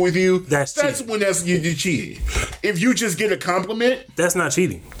who's flirting with you? That's when you're cheating. If you just get a compliment, that's not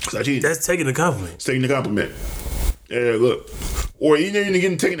cheating. It's not cheating. That's taking a compliment. It's taking a compliment. Yeah, look. Or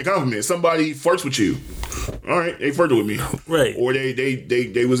even taking a compliment. Somebody flirts with you. All right, they flirted with me. Right. Or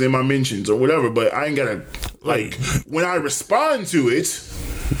they was in my mentions or whatever, but I ain't gotta, like, when I respond to it,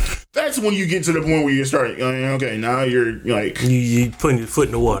 that's when you get to the point where you start, okay, now you're like, you putting your foot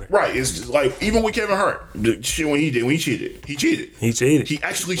in the water. Right. It's just like, even with Kevin Hart, the shit when he cheated. He cheated. He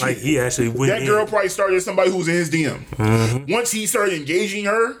actually cheated. Like, he actually went That girl probably started as somebody who was in his DM. Mm-hmm. Once he started engaging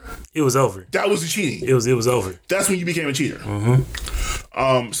her, it was over. That was the cheating. It was over. That's when you became a cheater.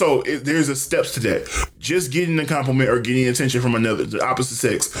 Mm-hmm. So there's a steps to that. Just getting a compliment or getting attention from the opposite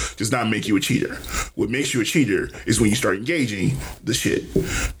sex does not make you a cheater. What makes you a cheater is when you start engaging the shit.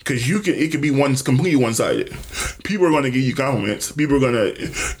 Because it could be completely one-sided. People are going to give you compliments. People are going to,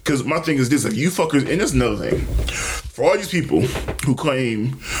 because my thing is this, if you fuckers, and that's another thing, for all these people who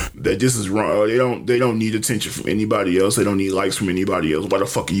claim that this is wrong, they don't need attention from anybody else, they don't need likes from anybody else, why the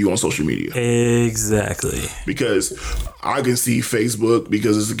fuck are you on social media? Exactly. Because I can see Facebook,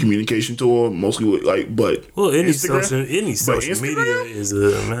 because it's a communication tool, mostly but any social media is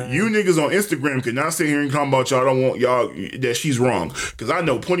man. You niggas on Instagram could not sit here and come about y'all don't want y'all that she's wrong. Because I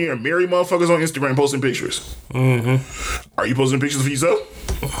know plenty of married motherfuckers on Instagram posting pictures. Mm-hmm. Are you posting pictures for yourself?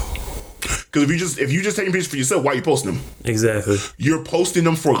 Because if you just taking pictures for yourself, why are you posting them? Exactly. You're posting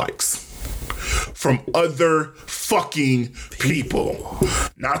them for likes from other fucking people.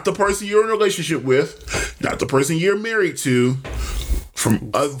 Not the person you're in a relationship with, not the person you're married to,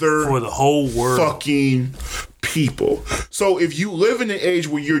 from other for the whole world fucking people. So if you live in an age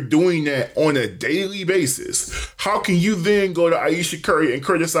where you're doing that on a daily basis, how can you then go to Aisha Curry and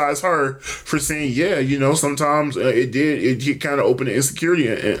criticize her for saying, yeah, sometimes it kind of opened a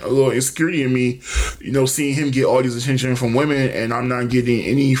little insecurity in me, seeing him get all this attention from women and I'm not getting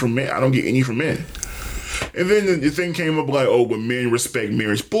any from men. I don't get any from men. And then the thing came up like, oh, but men respect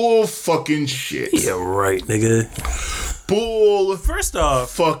marriage. Bull fucking shit. Yeah, right, nigga. Bull. First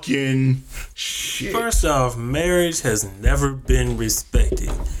off, fucking shit. First off, marriage has never been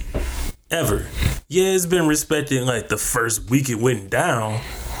respected. Ever. Yeah, it's been respected like the first week it went down.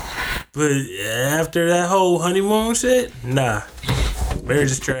 But after that whole honeymoon shit, nah.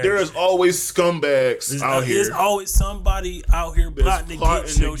 Marriage is trash. There is always scumbags out here. There's always somebody out here plotting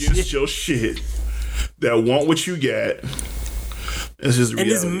against your shit that want what you got. It's just reality.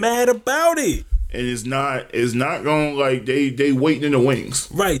 And is mad about it. And it's not going like they waiting in the wings.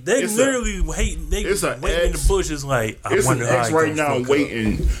 Right. They literally waiting. They waiting in the bushes like, I wonder how it's right now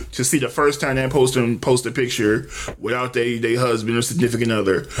waiting to see the first time they post a picture without they husband or significant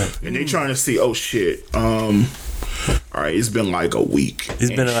other. And they trying to see, oh shit, all right, it's been like a week.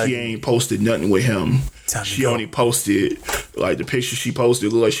 She ain't posted nothing with him. She only posted like the picture she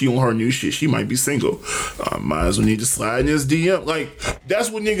posted look like she on her new shit. She might be single. Might as well need to slide in his DM. Like that's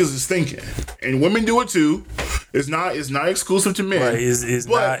what niggas is thinking, and women do it too. It's not exclusive to men. Right.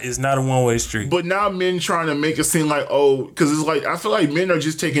 It's not a one-way street. But now men trying to make it seem like because it's like I feel like men are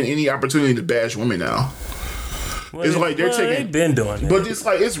just taking any opportunity to bash women now. Well, it's like they've been doing it. But it's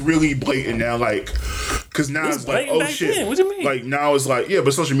like it's really blatant now. Like Because now it's like, blatant oh back shit. then. What you mean? Like now it's like, yeah,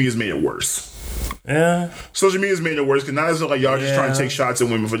 but social media's made it worse. Yeah. Social media's made it worse because now it's like y'all just trying to take shots at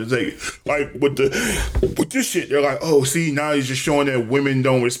women for the sake. Like with this shit, they're like, oh, see, now he's just showing that women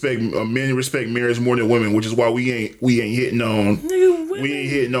don't respect men respect marriage more than women, which is why we ain't hitting on we ain't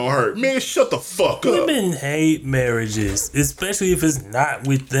hitting on her. Man, shut the fuck up. Women hate marriages, especially if it's not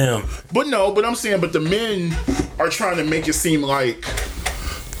with them. But I'm saying, but the men are trying to make it seem like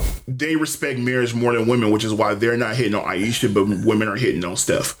they respect marriage more than women, which is why they're not hitting on Aisha, but women are hitting on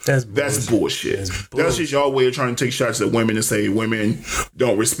Steph. That's bullshit. That's just y'all way of trying to take shots at women and say women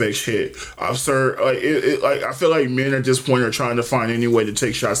don't respect shit. I feel like men at this point are trying to find any way to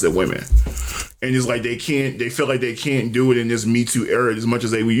take shots at women. And it's like they feel like they can't do it in this Me Too era as much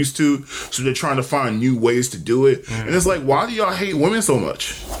as they used to. So they're trying to find new ways to do it. And it's like, why do y'all hate women so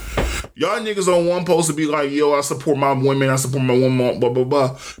much? Y'all niggas on one post to be like, yo, I support my women, I support my woman, blah, blah,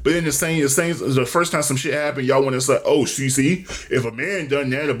 blah. But then the first time some shit happened, y'all want to say, oh, see, if a man done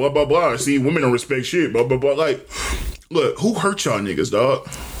that, blah, blah, blah. See, women don't respect shit, blah, blah, blah. Like, look, who hurt y'all niggas, dog?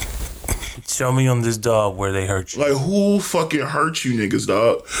 Show me on this dog where they hurt you. Like, who fucking hurt you niggas,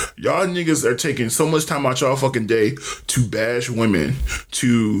 dog? Y'all niggas are taking so much time out y'all fucking day to bash women,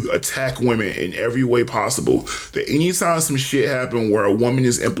 to attack women in every way possible, that anytime some shit happen where a woman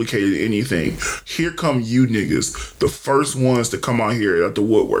is implicated in anything, here come you niggas, the first ones to come out here at the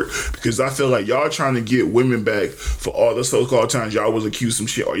woodwork. Because I feel like y'all trying to get women back for all the so-called times y'all was accused some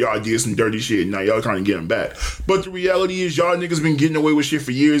shit or y'all did some dirty shit and now y'all trying to get them back. But the reality is y'all niggas been getting away with shit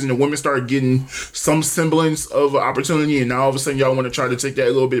for years and the women started getting some semblance of opportunity, and now all of a sudden y'all want to try to take that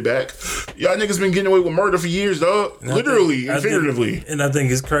a little bit back. Y'all niggas been getting away with murder for years, dog. Literally, figuratively. And I think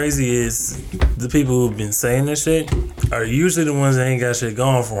it's crazy is the people who've been saying this shit are usually the ones that ain't got shit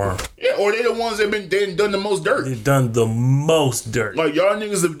going for them. Yeah, or they the ones that done the most dirt. They've done the most dirt. Like y'all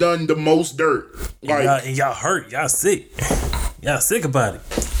niggas have done the most dirt. Like and y'all hurt. Y'all sick. Y'all sick about it.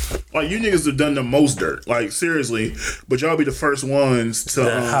 Like, you niggas have done the most dirt. Like, seriously. But y'all be the first ones to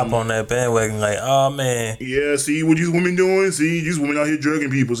hop on that bandwagon like, oh, man. Yeah, see what these women doing? See, these women out here drugging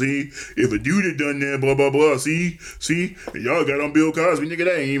people. See, if a dude had done that, blah, blah, blah. See, y'all got on Bill Cosby. Nigga,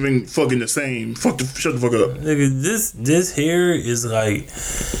 that ain't even fucking the same. Shut the fuck up. Nigga, this here is like...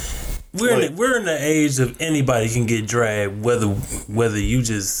 We're in the age of anybody can get dragged, whether you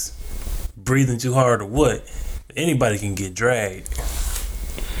just breathing too hard or what. Anybody can get dragged.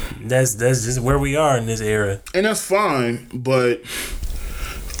 That's just where we are in this era. And that's fine, but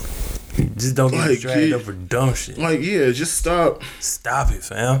just don't get dragged over dumb shit. Like, yeah, just stop. Stop it,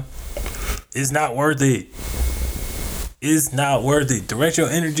 fam. It's not worth it. It's not worth it. Direct your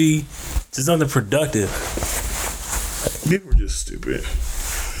energy to something productive. People are just stupid.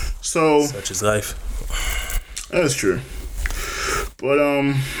 So such is life. That's true. But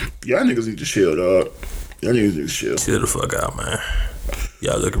y'all niggas need to chill, dog. Y'all niggas need to chill. Chill the fuck out, man.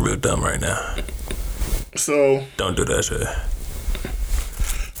 Y'all looking real dumb right now. So don't do that shit.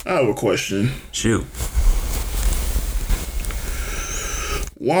 I have a question. Shoot.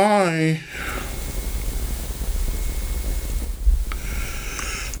 Why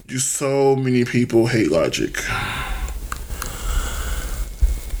do so many people hate Logic?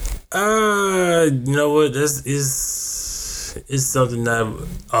 You know what? This is something that I've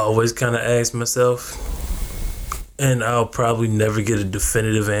always kind of asked myself, and I'll probably never get a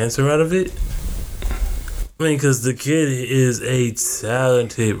definitive answer out of it. I mean, because the kid is a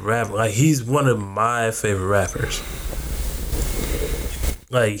talented rapper. Like, he's one of my favorite rappers.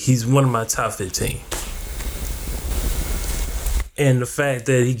 Like, he's one of my top 15. And the fact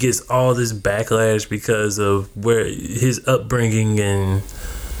that he gets all this backlash because of where his upbringing and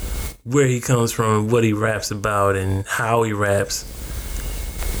where he comes from, what he raps about, and how he raps,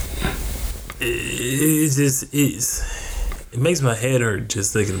 it makes my head hurt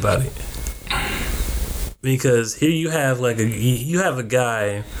just thinking about it. Because here you have a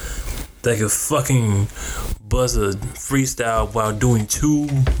guy that could fucking buzz a freestyle while doing 2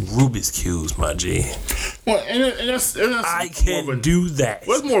 Rubik's Cubes, my G. Well, and that's I can't do that.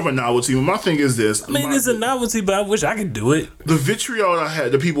 Well, it's more of a novelty. But my thing is this. I mean, it's a novelty, but I wish I could do it. The vitriol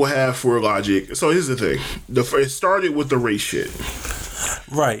the people have for Logic. So here's the thing. It started with the race shit.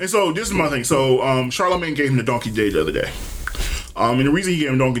 Right. And so this is my thing. So Charlamagne gave him the Donkey Day the other day. And the reason he gave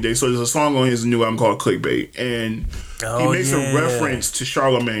him Donkey Day, so there's a song on his new album called Clickbait. And he makes a reference to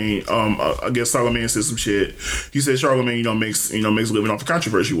Charlemagne. I guess Charlemagne said some shit. He said Charlemagne, makes living off of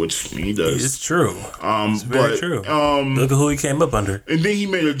controversy, which he does. It's true. It's very true. Look at who he came up under. And then he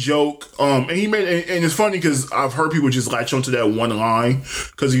made a joke. And it's funny because I've heard people just latch onto that one line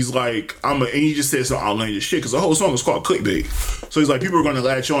because he's like, and he just said some outlandish shit because the whole song is called clickbait. So he's like, people are going to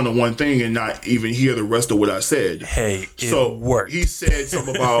latch on to one thing and not even hear the rest of what I said. Hey, it worked. He said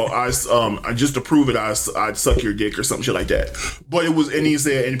something about I just to prove it, I'd suck your dick or some shit like that. But it was, and he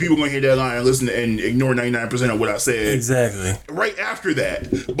said, and people are going to hear that line and listen and ignore 99% of what I said. Exactly. Right after that,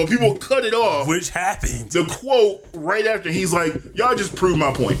 but people cut it off. Which happened. The quote right after, he's like, y'all just proved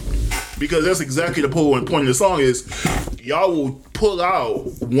my point. Because that's exactly the point of the song is, y'all will pull out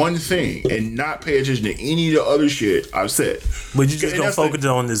one thing and not pay attention to any of the other shit I've said. But you just gonna focus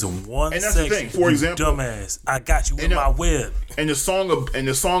on this one and that's section. the thing. For example, dumbass, I got you in my web. And the song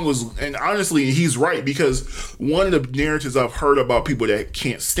was, and honestly, he's right, because one of the narratives I've heard about people that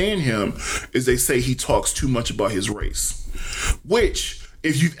can't stand him is they say he talks too much about his race, which,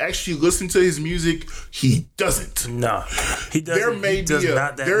 if you've actually listened to his music, he doesn't. No, he doesn't.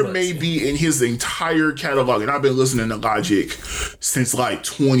 There may be in his entire catalog, and I've been listening to Logic since like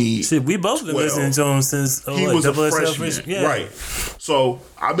 20. See, we both been listening to him since he was a freshman, right? So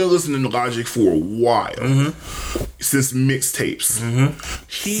I've been listening to Logic for a while, since mixtapes.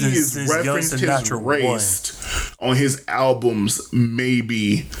 He is referenced his race on his albums,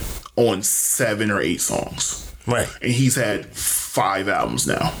 maybe on 7 or 8 songs. Right. And he's had 5 albums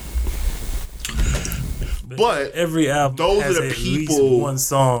now. But every album those has are the at people, least one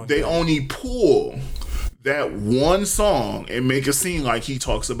song. They only pull that one song and make it seem like he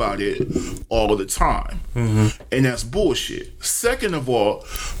talks about it all the time. And that's bullshit. Second of all,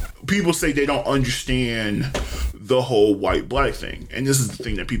 people say they don't understand the whole white-black thing. And this is the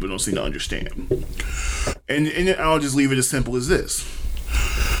thing that people don't seem to understand. And I'll just leave it as simple as this.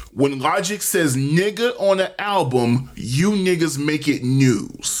 When Logic says nigga on an album, you niggas make it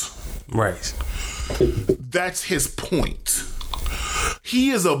news. Right. That's his point. He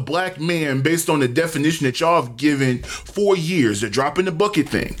is a black man based on the definition that y'all have given for years, the drop in the bucket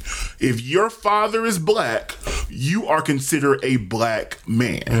thing. If your father is black, you are considered a black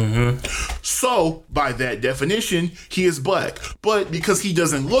man. So, by that definition, he is black. But because he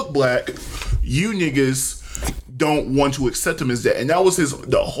doesn't look black, you niggas don't want to accept him as that. And that was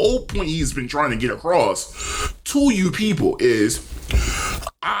the whole point he's been trying to get across to you people is,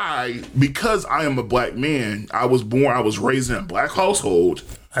 because I am a black man, I was raised in a black household.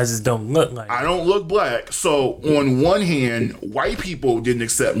 I just don't look like I don't look black. So on one hand, white people didn't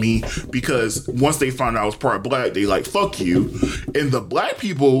accept me because once they found out I was part black, they like, fuck you. And the black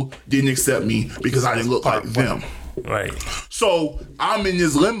people didn't accept me because I didn't look like them. Right. So I'm in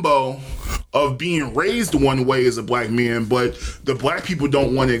this limbo of being raised one way as a black man, but the black people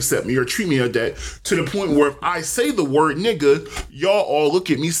don't want to accept me or treat me like that, to the point where if I say the word nigga, y'all all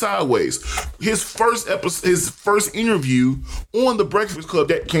look at me sideways. His first interview on the Breakfast Club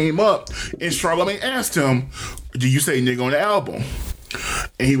that came up, and Charlemagne asked him, do you say nigga on the album?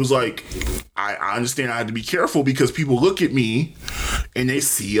 And he was like, I understand I had to be careful because people look at me and they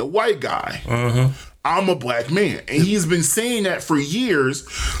see a white guy. I'm a black man. And he's been saying that for years,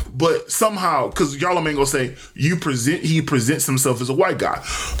 but somehow, because y'all ain't gonna say, he presents himself as a white guy.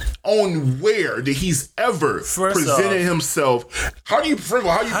 On where did he's ever presented himself? How do you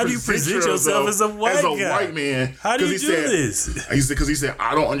present yourself as a white man? How do you do this? He said, because he said,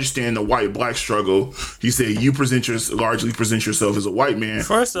 I don't understand the white-black struggle. He said, you largely present yourself as a white man.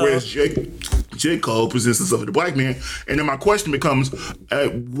 First off, whereas J. Cole presents himself as a black man. And then my question becomes,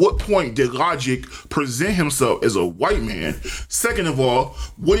 at what point did Logic present himself as a white man? Second of all,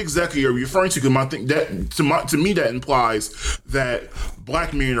 what exactly are you referring to? Because I think that to me that implies that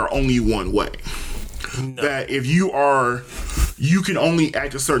black men are only one way. No. That if you can only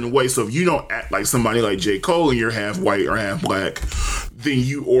act a certain way. So if you don't act like somebody like J. Cole and you're half white or half black,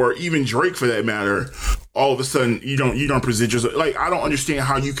 then or even Drake for that matter, all of a sudden you don't present yourself. Like, I don't understand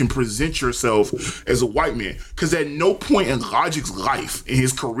how you can present yourself as a white man, because at no point in Logic's life, in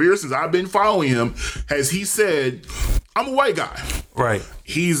his career since I've been following him, has he said, I'm a white guy. Right.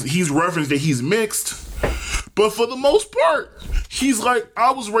 He's referenced that he's mixed, but for the most part, he's like,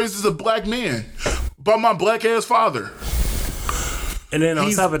 I was raised as a black man by my black ass father. And then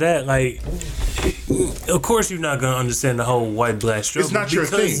on top of that, like, of course you're not gonna understand the whole white-black struggle. It's not your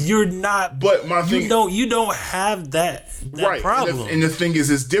thing. Because you're not. But my thing, you don't have that right problem. And the thing is,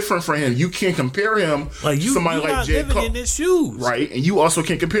 it's different for him. You can't compare him to somebody like J. Cole. In his shoes. Right, and you also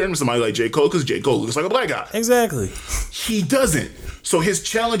can't compare him to somebody like J. Cole because J. Cole looks like a black guy. Exactly. He doesn't. So his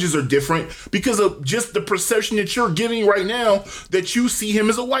challenges are different because of just the perception that you're giving right now that you see him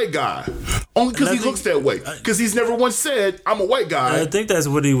as a white guy. Only because he looks that way. Because he's never once said, I'm a white guy. I think that's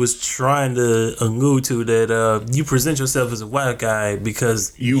what he was trying to allude to, that you present yourself as a white guy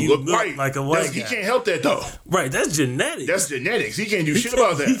because you look white. like a white guy. He can't help that though. Right, that's genetics. That's genetics. He can't do shit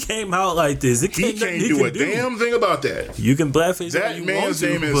about that. He came out like this. He can't do a damn thing about that. You can blackface that man's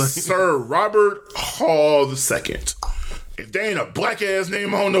name is Sir Robert Hall II. If they ain't a black ass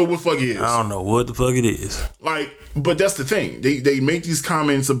name, I don't know what the fuck it is. I don't know what the fuck it is. Like, but that's the thing. They make these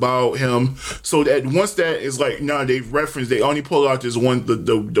comments about him, so that once that is like, they reference, they only pull out this one,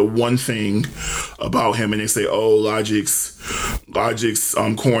 the one thing about him, and they say, oh, Logic's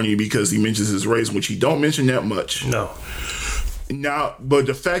corny because he mentions his race, which he don't mention that much. No. Now, but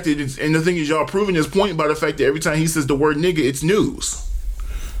the fact that it's, and the thing is, y'all proving this point by the fact that every time he says the word nigga, it's news.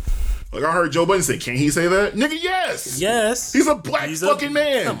 Like, I heard Joe Budden say, can he say that? Nigga, yes. Yes. He's a black fucking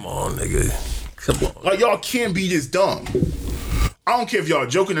man. Come on, nigga. Come on. Like, y'all can't be this dumb. I don't care if y'all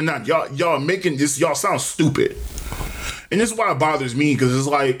joking or not. Y'all making this, y'all sound stupid. And this is why it bothers me, because it's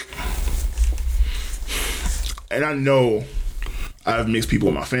like, and I know I have mixed people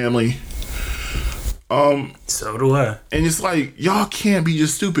in my family. So do I. And it's like, y'all can't be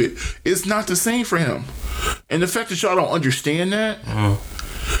just stupid. It's not the same for him. And the fact that y'all don't understand that,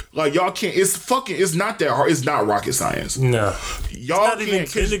 like, y'all can't, it's not that hard. It's not rocket science. No. Y'all it's not can't, even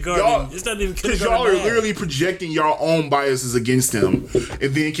kindergarten. It's not even kindergarten. Because y'all are literally projecting your own biases against him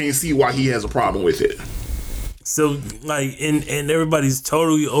and then can't see why he has a problem with it. So, like, and everybody's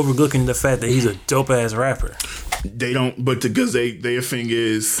totally overlooking the fact that he's a dope ass rapper. They don't, but because their thing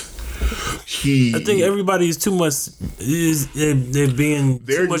is, I think everybody's too much. They're being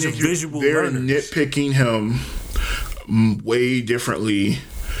too much a visual. They're learners. nitpicking him way differently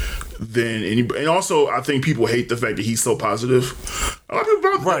than anybody. And also, I think people hate the fact that he's so positive. A lot of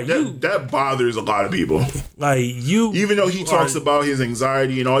people that bothers a lot of people. Like, even though he talks about his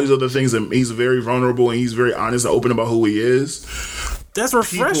anxiety and all these other things, and he's very vulnerable and he's very honest and open about who he is. That's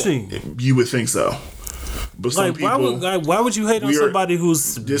refreshing. You would think so. But some like, people, why would you hate on somebody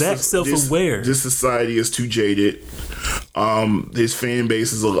who's that self-aware? This society is too jaded. His fan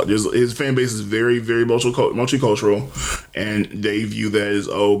base is very, very multicultural, and they view that as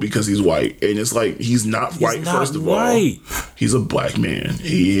because he's white, and it's like he's not white. First of all, he's a black man.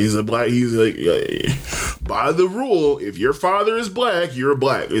 He's like, by the rule, if your father is black, you're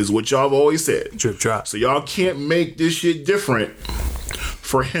black. Is what y'all have always said. Drip drop. So y'all can't make this shit different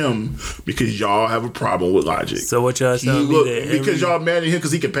for him because y'all have a problem with Logic. So what y'all telling me that because y'all mad at him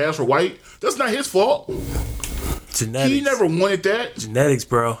because he can pass for white? That's not his fault. Genetics. He never wanted that. Genetics,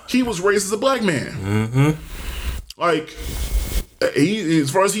 bro. He was raised as a black man. Mm-hmm. Like, as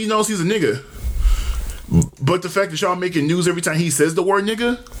far as he knows, he's a nigga. But the fact that y'all making news every time he says the word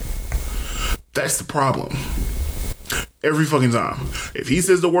nigga, that's the problem. Every fucking time. If he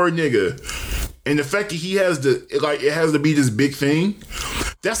says the word nigga, and the fact that he has it has to be this big thing,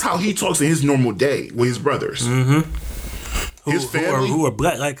 that's how he talks in his normal day with his brothers. Mm-hmm. His family, who are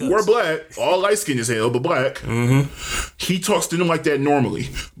black like us. We're black, all light skinned as hell, but black. Mm-hmm. He talks to them like that normally.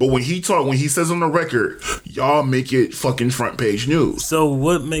 But when he says on the record, y'all make it fucking front page news. So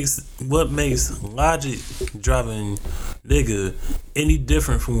what makes Logic dropping nigga any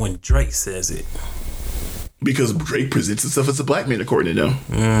different from when Drake says it? Because Drake presents himself as a black man, according to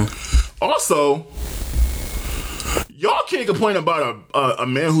them. Also, y'all can't complain about a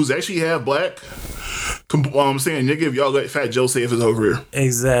man who's actually half black. I'm saying, nigga, if y'all let Fat Joe say it for his whole career.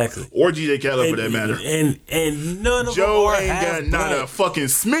 Exactly. Or DJ Khaled for that matter. And none of Joe them are ain't got not a fucking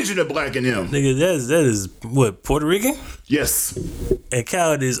smidgen of black in him. Nigga, that is what, Puerto Rican? Yes. And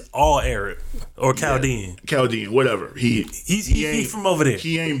Khaled is all Arab or Chaldean. Yeah. Chaldean, whatever. He's from over there.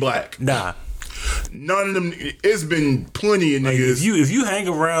 He ain't black. Nah. None of them. It's been plenty of niggas. If you hang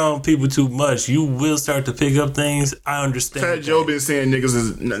around people too much, you will start to pick up things. I understand. Fat Joe been saying niggas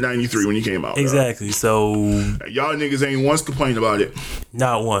is 93 when he came out. Exactly. Bro. So y'all niggas ain't once complained about it.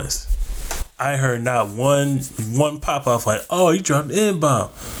 Not once. I heard not one pop off like, oh, you dropped an N-bomb.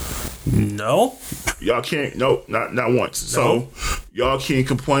 No. Y'all can't. No, not once. No. So y'all can't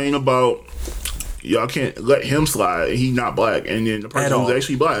complain about. Y'all can't let him slide. He not black, and then the person who's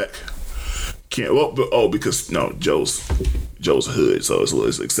actually black. Can't because Joe's a hood, so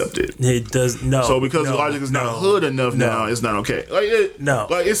it's accepted. It does no. So because Logic is not hood enough now, it's not okay. Like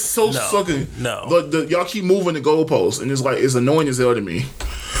it's so fucking y'all keep moving the goalposts, and it's annoying as hell to me.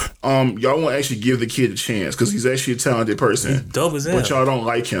 Y'all won't actually give the kid a chance because he's actually a talented person. He's dope as hell. But y'all don't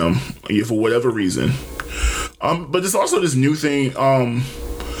like him for whatever reason. But there's also this new thing.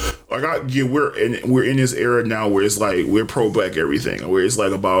 like I get we're in this era now where it's like we're pro-black everything, where it's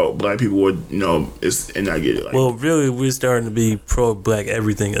like about black people would and I get it. Like, well, really, we're starting to be pro-black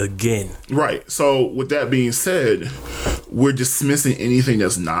everything again. Right. So with that being said, we're dismissing anything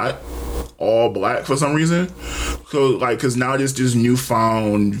that's not all black for some reason. So like, because now there's this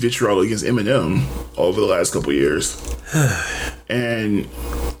newfound vitriol against Eminem over the last couple of years, and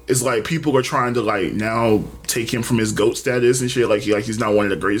it's like people are trying to like now take him from his GOAT status and shit. Like he's not one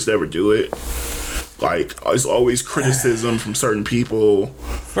of the greatest to ever do it. Like it's always criticism from certain people.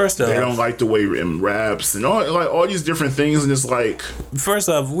 First off, they don't like the way Em raps and all these different things. And it's like, first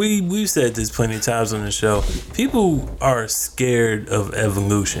off, we've said this plenty of times on the show. People are scared of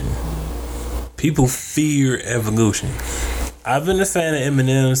evolution. People fear evolution. I've been a fan of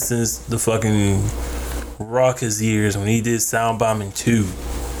Eminem since the fucking raucous years when he did Soundbombing 2.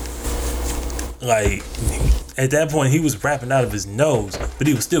 Like, at that point, he was rapping out of his nose, but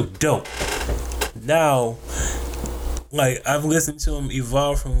he was still dope. Now, like, I've listened to him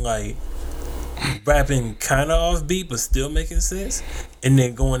evolve from, like, rapping kind of offbeat, but still making sense, and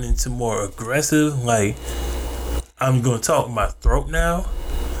then going into more aggressive, like, I'm going to talk my throat now.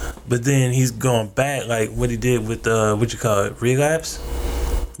 But then he's going back, like what he did with Relapse,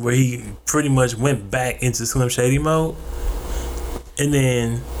 where he pretty much went back into Slim Shady mode, and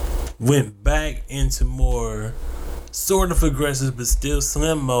then went back into more sort of aggressive but still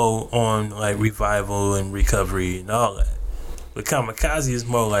slim mode on like Revival and Recovery and all that. But Kamikaze is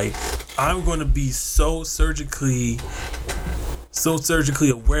more like, I'm going to be so surgically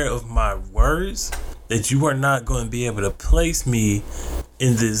aware of my words that you are not going to be able to place me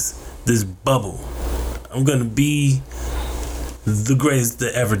in this bubble. I'm gonna be the greatest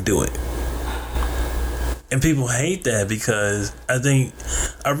to ever do it. And people hate that because I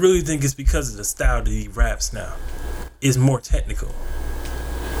really think it's because of the style that he raps now. It's more technical.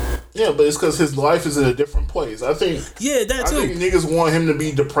 Yeah, but it's because his life is in a different place. I think. Yeah, that too. I think niggas want him to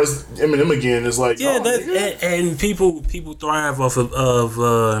be depressed Eminem again. It's like, yeah, and people thrive off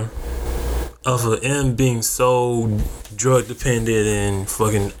of him being so drug dependent and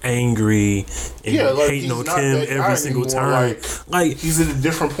fucking angry and hating on Kim every single time. Like he's at a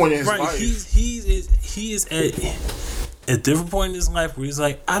different point in his life. He is at a different point in his life where he's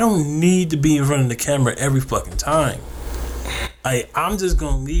like, I don't need to be in front of the camera every fucking time. Like, I'm just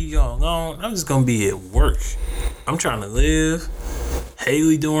gonna leave y'all alone. I'm just gonna be at work. I'm trying to live.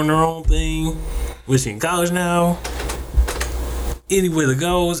 Haley doing her own thing. She's in college now. Anywhere that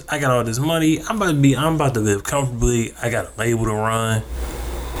goes, I got all this money. I'm about to live comfortably. I got a label to run.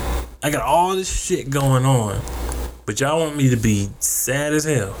 I got all this shit going on. But y'all want me to be sad as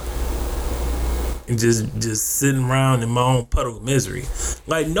hell. And just sitting around in my own puddle of misery.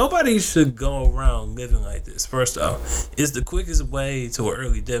 Like, nobody should go around living like this. First off, it's the quickest way to an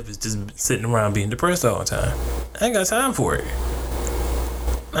early death is just sitting around being depressed all the time. I ain't got time for it.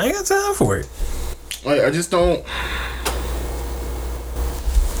 Like, I just don't.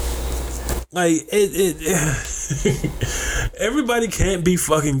 Like, everybody can't be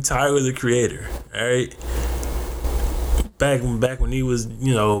fucking Tyler the Creator, alright? Back when he was,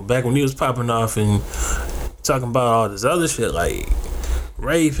 back when he was popping off and talking about all this other shit, like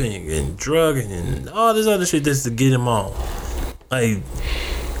raping and drugging and all this other shit just to get him on. Like,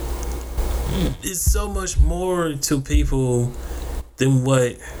 it's so much more to people than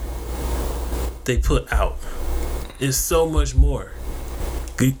what they put out. It's so much more.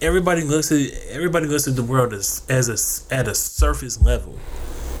 Everybody looks at the world as at a surface level,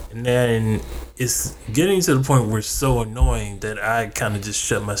 and then it's getting to the point where it's so annoying that I kind of just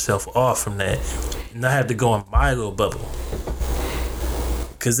shut myself off from that, and I have to go in my little bubble.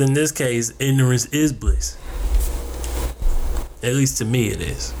 Because in this case, ignorance is bliss. At least to me, it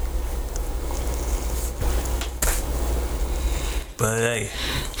is. But hey,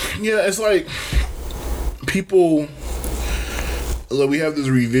 yeah, it's like people. Look, we have this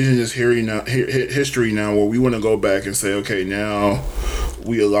revisionist history now where we want to go back and say, okay, now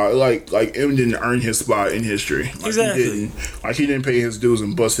we allow like M didn't earn his spot in history. Like, exactly. He didn't pay his dues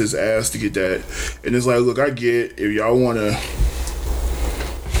and bust his ass to get that. And it's like, look, I get if y'all want to.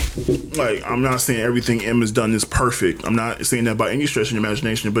 Like, I'm not saying everything M has done is perfect. I'm not saying that by any stretch of the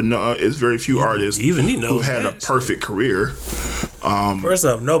imagination, but no, it's very few artists who've had a perfect career. First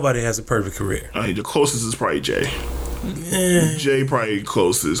off, nobody has a perfect career. The closest is probably Jay. Jay probably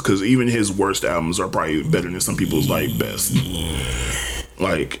closest because even his worst albums are probably better than some people's like best.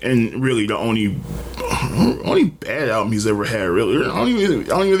 Like, and really the only bad album he's ever had, really, I don't even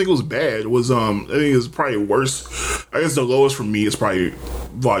think it was bad. It was I think it was probably worse. I guess the lowest for me is probably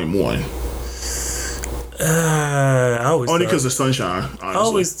Volume 1. I always Only thought- because of Sunshine. Honestly. I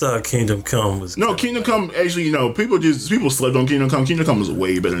always thought Kingdom Come was No, Kingdom Come, actually, people slept on Kingdom Come. Kingdom Come was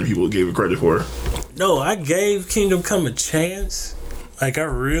way better than people gave it credit for. No, I gave Kingdom Come a chance. Like, I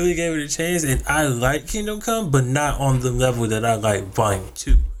really gave it a chance, and I like Kingdom Come, but not on the level that I like Volume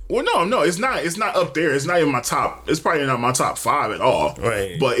 2. Well, no, it's not. It's not up there. It's not in my top. It's probably not my top 5 at all.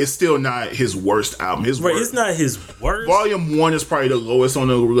 Right. But it's still not his worst album. His Right, worst. it's not his worst. Volume 1 is probably the lowest on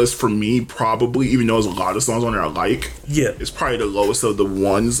the list for me, probably. Even though there's a lot of songs on there I like. Yeah. It's probably the lowest of the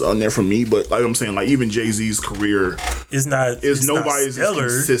ones on there for me. But like I'm saying, like even Jay-Z's career It's nobody's not stellar.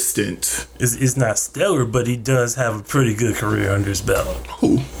 consistent. It's not stellar, but he does have a pretty good career under his belt.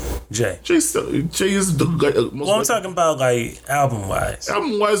 Who? Jay. Jay is the most. Well, I'm talking about like album wise.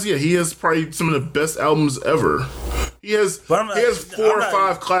 Album wise, yeah, he has probably some of the best albums ever. He has But I'm not- he has 4 I'm or not-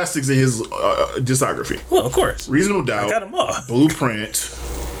 5 classics in his discography. Well, of course. Reasonable I Doubt, got them all. Blueprint,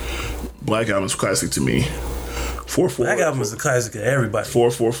 Black Album is classic to me. 444. Black Album is a classic of everybody.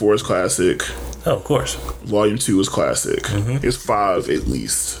 444 is classic. Oh, of course. Volume 2 is classic. Mm-hmm. It's 5 at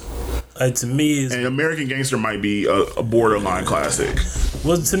least. To me, And American Gangster might be a borderline classic.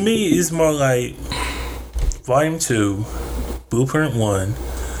 to me, it's more like Volume 2, Blueprint 1,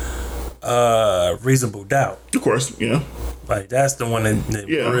 Reasonable Doubt. Of course, yeah. Like, that's the one that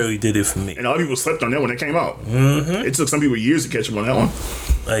Yeah. really did it for me. And a lot of people slept on that when it came out. Mm-hmm. It took some people years to catch up on that one.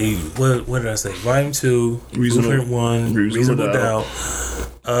 Like, what did I say? Volume 2, Blueprint 1, Reasonable Doubt,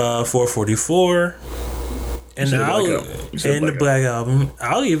 444, and said Black Album. You said the Black Black Album.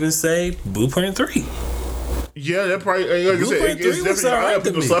 I'll even say Blueprint 3. Yeah, that probably, like I said, Blueprint 3 it's was definitely, a lot alright of to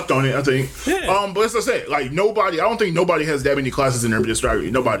people me. slept on it, I think. Yeah. But as I said, like, I don't think nobody has that many classes in their discography.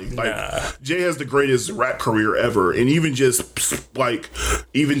 Nobody. Like, Nah. Jay has the greatest rap career ever. And even just, like,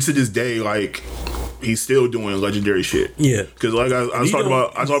 even to this day, like, he's still doing legendary shit. Yeah. Because, like, I talked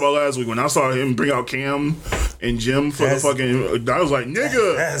about last week, when I saw him bring out Cam and Jim for the fucking, I was like,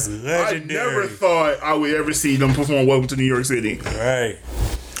 nigga, That's I legendary. never thought I would ever see them perform Welcome to New York City. Right.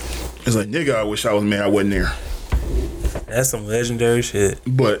 It's like, nigga, I wish I was mad I wasn't there. That's some legendary shit.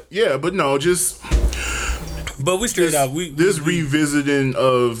 But, yeah, but no, just... But we straight out. This revisiting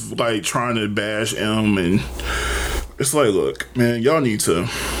of like trying to bash M, and it's like, look, man, y'all need to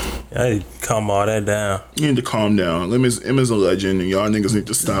calm all that down. calm down. M is a legend, and y'all niggas need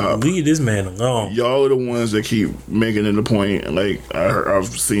to stop. Leave this man alone. Y'all are the ones that keep making it a point. And like I've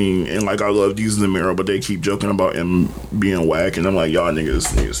seen, and like I love these in the mirror, but they keep joking about M being whack, and I'm like, y'all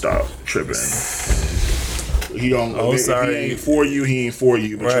niggas need to stop tripping. He don't. If sorry. he ain't for you, he ain't for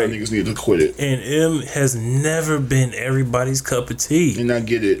you. But Right. y'all niggas need to quit it. And M has never been everybody's cup of tea. And I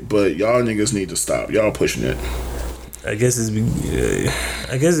get it, but y'all niggas need to stop. Y'all pushing it. I guess it's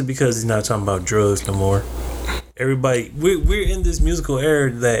because he's not talking about drugs no more. Everybody, we're in this musical era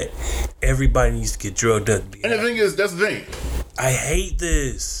that everybody needs to get drugged up. And the thing is, that's the thing. I hate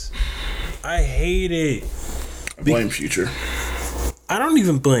this. I hate it. I blame Future. I don't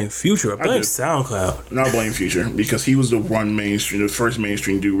even blame Future. I blame do. SoundCloud. Not blame Future because he was the first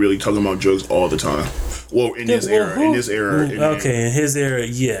mainstream dude really talking about drugs all the time. Well, in this era, in his era,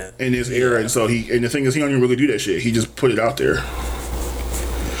 yeah. in this era, and so the thing is, he don't even really do that shit. He just put it out there.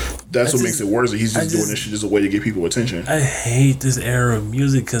 That's what makes it worse. He's just doing this shit as a way to get people attention. I hate this era of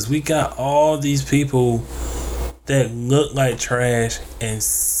music because we got all these people that look like trash and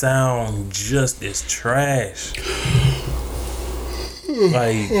sound just as trash.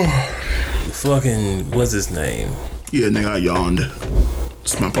 Like, fucking, what's his name? Yeah, nigga, I yawned.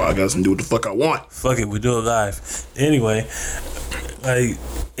 It's my podcast and do what the fuck I want. Fuck it, we do it live. Anyway, like,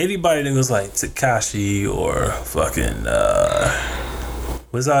 anybody that was like Tekashi or fucking,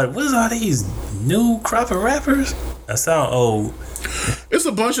 what's all these new crop of rappers? I sound old. It's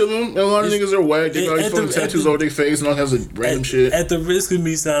a bunch of them. And a lot of niggas are whack. They got these fucking tattoos over their face and all kinds of random shit. At the risk of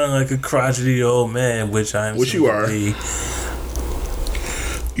me sounding like a crotchety old man, which I am. Which you are.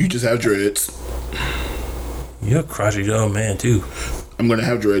 You just have dreads. You're a crotchety old man too. I'm gonna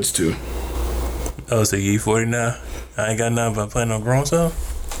have dreads too. Oh, so you 40 now? I ain't got nothing but planning on growing some.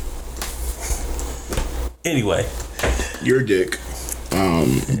 Anyway, You're a dick.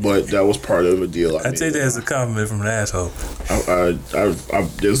 But that was part of a deal I made. take that as a compliment from an asshole.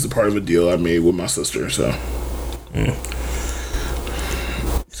 This is a part of a deal I made with my sister. So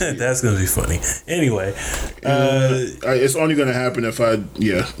That's gonna be funny. Anyway, it's only gonna happen if I'll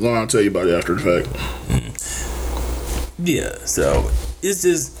tell you about it after the fact. yeah. So it's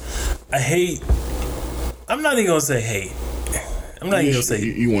just I'm not even gonna say hate. I'm not even gonna say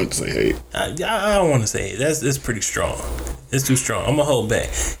you want to say hate. I don't want to say it. That's pretty strong. It's too strong. I'm gonna hold back.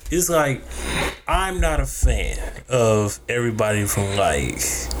 It's like I'm not a fan of everybody from like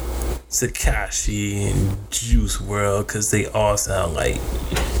Tekashi and Juice WRLD, because they all sound like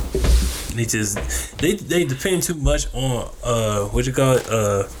they depend too much on what you call it,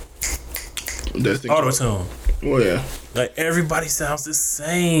 auto-tune. Oh yeah. Like everybody sounds the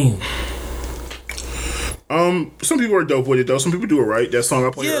same. Some people are dope with it though. Some people do it right. That song I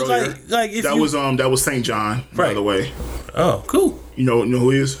played earlier. Like if that was St. John, by the way. Oh, cool. You know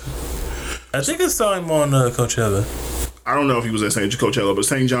who he is? I think I saw him on Coachella. I don't know if he was at St. Coachella, but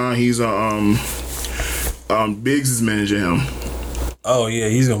St. John, he's Biggs is managing him. Oh yeah,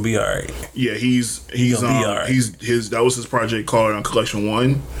 he's gonna be alright. Yeah, he's gonna be alright. That was his project called Collection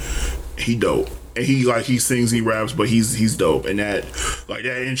 1. He dope. And he sings, he raps, but he's dope. And that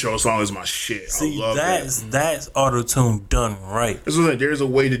intro song is my shit. See, I love that's auto-tune done right. It's like there's a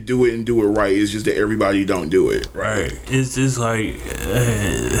way to do it and do it right. It's just that everybody don't do it right. It's just like,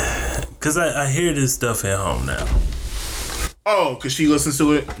 cause I hear this stuff at home now. Oh, cause she listens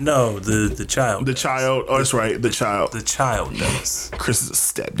to it. No, the child. The child. Oh, that's right. The child. The child does. Chris is a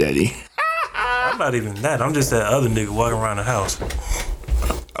stepdaddy. I'm not even that. I'm just that other nigga walking around the house.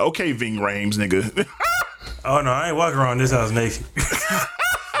 Okay, Ving Rhames, nigga. Oh no, I ain't walking around this house naked.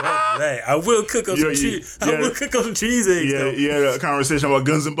 Hey, I will cook up some cheese. I will cook up some cheese eggs. Yeah, yeah. Conversation about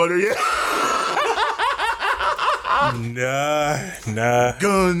guns and butter. Yeah. Nah.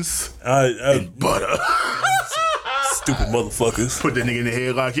 Guns and butter. Stupid motherfuckers. Put that nigga in the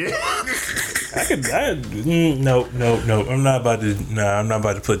headlock. Yeah. No. I'm not about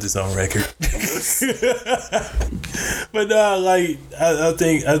to put this on record. But I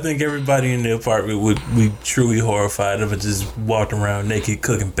think everybody in the apartment would be truly horrified if I just walked around naked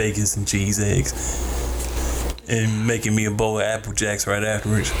cooking bacon and cheese eggs and making me a bowl of Apple Jacks right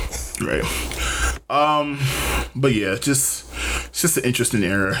afterwards. Right. But yeah, it's just an interesting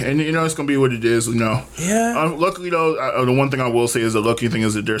era, and it's gonna be what it is. Yeah. Luckily though, the one thing I will say is the lucky thing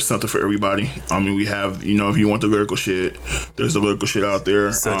is that there's something for everybody. I mean, we have if you want the lyrical shit, there's the lyrical shit out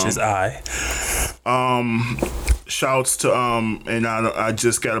there. Such as I. Shouts to and I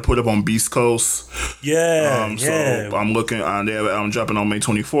just got to put up on Beast Coast. Yeah. So I'm looking on there. I'm dropping on May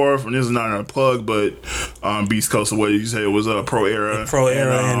 24th, and this is not a plug, but Beast Coast, what you say, it was Pro Era, and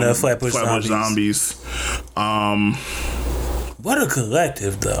Flatbush Zombies. What a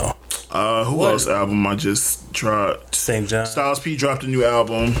collective, though. Who else album I just dropped? St. John. Styles P dropped a new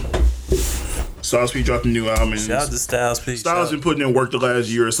album. Shout out to Styles P. Styles been putting in work the last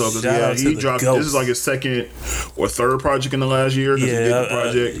year or so. He dropped. This is like his second or third project in the last year. He did the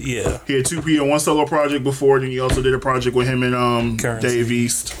project. He had 2 P and 1 solo project before. Then he also did a project with him and Dave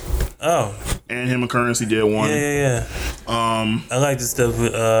East. Oh. And him and Currency did one. Yeah. I like the stuff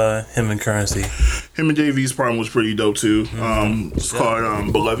with him and Currency. Him and Dave East's problem was pretty dope too. It's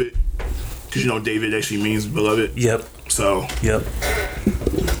called Beloved. Because David actually means beloved. Yep. So. Yep.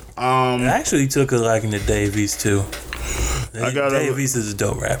 I actually took a liking to Dave East too. Dave East is a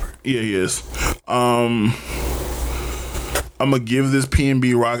dope rapper. Yeah, he is. I'm gonna give this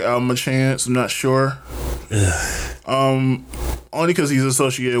PNB Rock album a chance. I'm not sure. Only because he's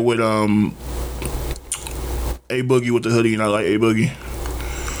associated with A Boogie with the hoodie, and I like A Boogie.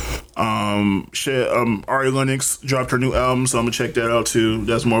 Ari Lennox dropped her new album, so I'm gonna check that out too.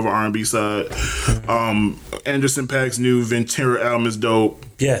 That's more of an R&B side. Anderson .Paak's new Ventura album is dope.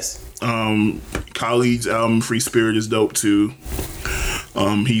 Yes. Khalid's album Free Spirit is dope too.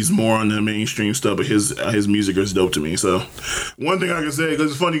 He's more on the mainstream stuff, but his music is dope to me. So one thing I can say, because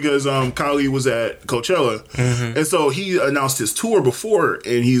it's funny, because Khalid was at Coachella, and so he announced his tour before, and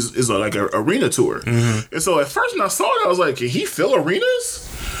it's like an arena tour. And so at first when I saw it, I was like, can he fill arenas?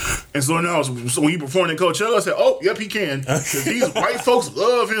 And so now, when he performed in Coachella, I said, "Oh, yep, he can." Because these white folks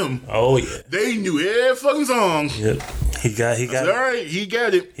love him. Oh yeah, they knew every fucking song. Yep, he got it. All right, he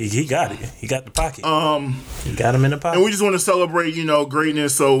got it. He got it. He got the pocket. He got him in the pocket. And we just want to celebrate,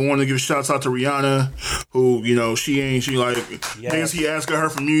 greatness. So we want to give shouts out to Rihanna, who, she like, things he asking her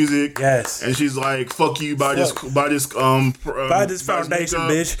for music. Yes, and she's like, "Fuck you, buy this foundation,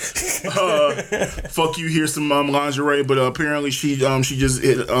 bitch." Fuck you. Here's some lingerie, but apparently she just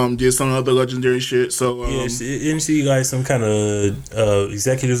did some other legendary shit. So isn't she like some kind of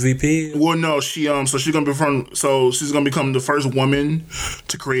executive VP? Well, no, she's gonna become the first woman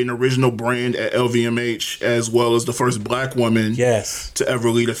to create an original brand at LVMH, as well as the first black woman to ever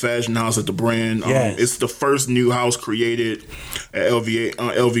lead a fashion house at the brand. It's the first new house created at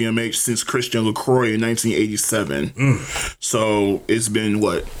LVMH since Christian LaCroix in 1987. So it's been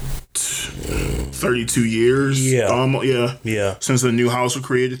 32 years? Yeah. Since a new house was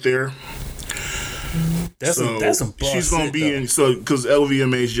created there. That's some boss she's gonna shit, be though. in, so because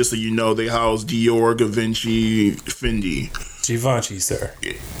LVMH, just so you know, they house Dior, Givenchy, Fendi. Givenchy, sir.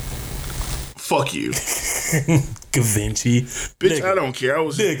 Fuck you. Da Vinci. Bitch, Nigga. I don't care. I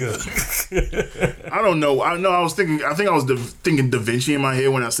was Nigga. I don't know. I know I was thinking thinking Da Vinci in my head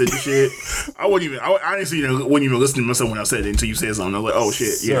when I said the shit. I honestly wouldn't even listen to myself when I said it until you said something. I was like, oh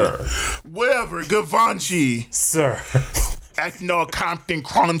shit, yeah. Whatever, Gavanci. Sir. Acting all Compton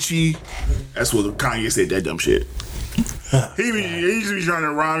crunchy. That's what Kanye said, that dumb shit. He used to be trying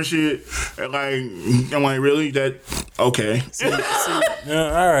to rhyme shit. And I'm like, really? That okay.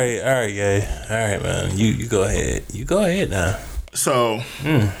 All right, yeah. All right, man. You go ahead. You go ahead now. So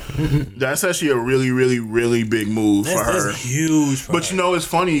that's actually a really, really, really big move for her. That's huge. But you know, it's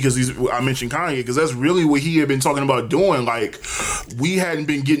funny because I mentioned Kanye because that's really what he had been talking about doing. Like, we hadn't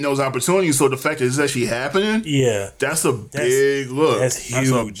been getting those opportunities, so the fact that it's actually happening, that's a big look. That's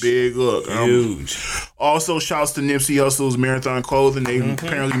huge. That's a big look. Huge. Also, shouts to Nipsey Hussle's Marathon Clothing. They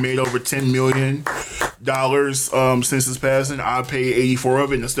apparently made over $10 million since his passing. I paid 84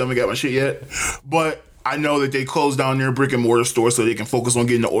 of it, and I still haven't got my shit yet. But I know that they closed down their brick and mortar store so they can focus on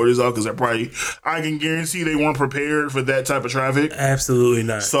getting the orders out because I can guarantee they weren't prepared for that type of traffic. Absolutely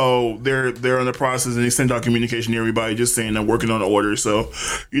not. So they're in the process and they send out communication to everybody just saying they're working on the orders. So,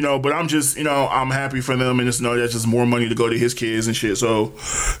 but I'm just, I'm happy for them and it's that's just more money to go to his kids and shit. So,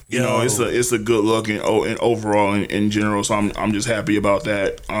 it's a good look and overall in general. So I'm just happy about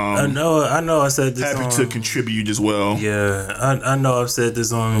that. I know I said this. Happy to contribute as well. Yeah, I know I've said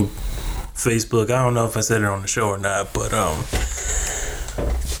this on Facebook. I don't know if I said it on the show or not, but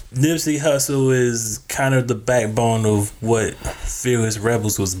Nipsey Hussle is kind of the backbone of what Fearless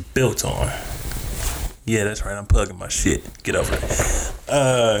Rebels was built on. Yeah, that's right. I'm plugging my shit. Get over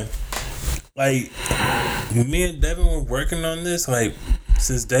it. Me and Devin were working on this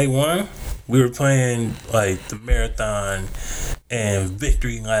since day one. We were playing the Marathon and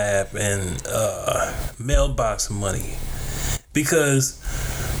Victory Lap and Mailbox Money because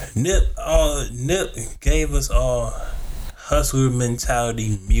Nip gave us all hustler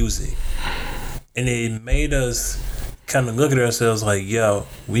mentality music, and it made us kind of look at ourselves like, yo,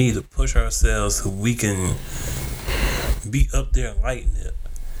 we need to push ourselves so we can be up there like Nip.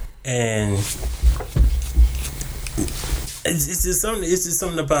 And it's just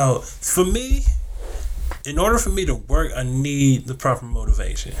something about, for me, in order for me to work, I need the proper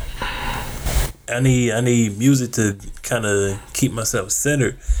motivation. I need music to kind of keep myself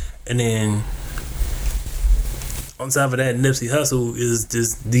centered, and then on top of that, Nipsey Hussle is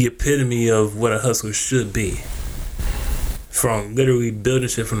just the epitome of what a hustler should be. From literally building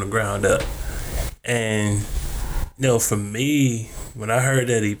shit from the ground up, and for me, when I heard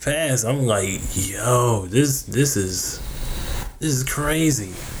that he passed, I'm like, yo, this is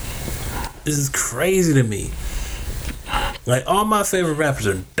crazy. This is crazy to me. All my favorite rappers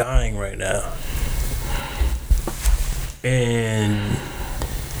are dying right now. And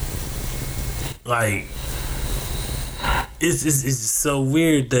it's so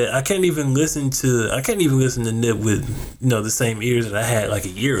weird that I can't even listen to Nip with the same ears that I had a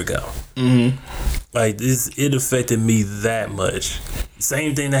year ago. Mm-hmm. It affected me that much.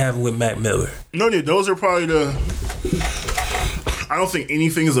 Same thing that happened with Mac Miller. No, those are probably I don't think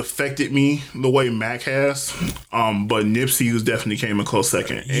anything has affected me the way Mac has, but Nipsey definitely came a close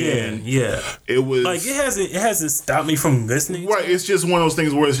second. And it was it hasn't stopped me from listening. Right, it's just one of those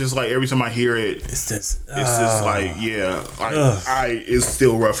things where it's just every time I hear it, it's just it's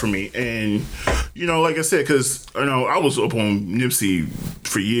still rough for me. And like I said, because I was up on Nipsey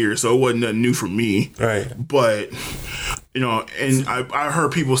for years, so it wasn't nothing new for me. Right, but and I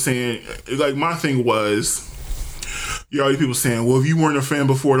heard people saying my thing was. You all people saying, well, if you weren't a fan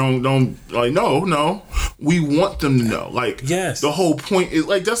before, don't no. We want them to know. Yes. The whole point is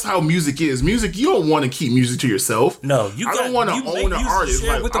that's how music is. Music, you don't want to keep music to yourself. No, I don't want to own an artist.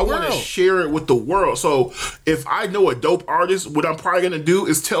 I want to share it with the world. So if I know a dope artist, what I'm probably gonna do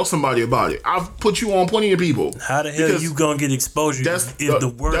is tell somebody about it. I've put you on plenty of people. How the hell are you gonna get exposure if the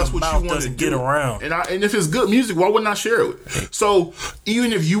word of mouth doesn't get around? And if it's good music, why wouldn't I share it? So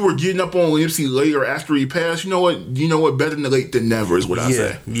even if you were getting up on Nipsey later after he passed, you know what? Better than late than never is what I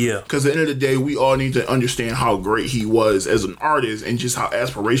say. Yeah. Because at the end of the day, we all need to understand how great he was as an artist and just how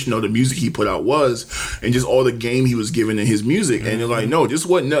aspirational the music he put out was and just all the game he was given in his music. And they're no, this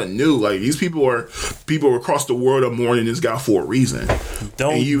wasn't nothing new. These people across the world are mourning this guy for a reason.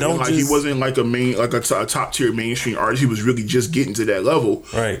 He wasn't a top tier mainstream artist. He was really just getting to that level.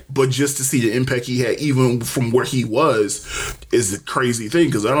 Right. But just to see the impact he had, even from where he was, is a crazy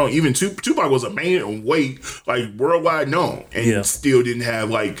thing. Because even Tupac was a main weight worldwide known and still didn't have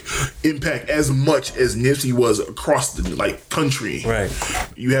impact as much as as Nipsey was across the like country. Right.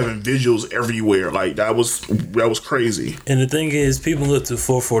 You having visuals everywhere. Like that was crazy. And the thing is, people look to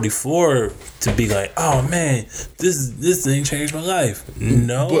 444 to be like, oh man, this thing changed my life.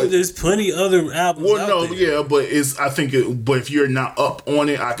 No, but there's plenty other albums. Well, out no, there. yeah, but but if you're not up on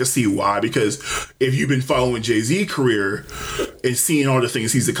it, I can see why. Because if you've been following Jay-Z's career and seeing all the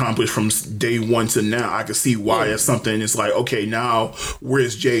things he's accomplished from day one to now, I can see why it's something. It's like, okay, now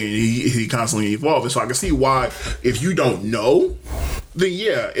where's Jay? And he constantly evolving. So I can see why if you don't know, then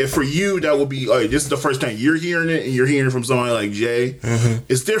yeah, if for you that would be like this is the first time you're hearing it and you're hearing it from somebody like Jay,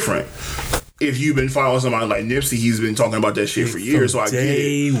 it's different. If you've been following somebody like Nipsey, he's been talking about that shit for years, so I get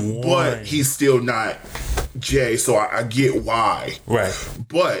it. But he's still not Jay, so I get why. Right.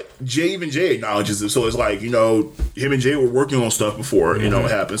 But even Jay acknowledges it, so it's like, him and Jay were working on stuff before, it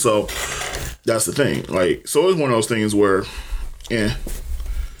happened. So that's the thing. Like, so it's one of those things where, yeah.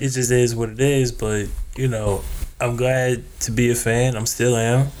 It just is what it is, but, I'm glad to be a fan. I'm still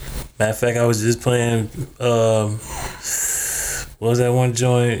am. Matter of fact, I was just playing, what was that one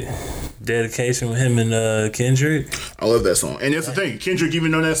joint? Dedication with him and Kendrick. I love that song. And that's the thing. Kendrick, even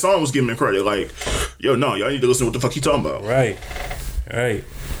though that song was giving him credit, like, yo, no, y'all need to listen to what the fuck he talking about. Right.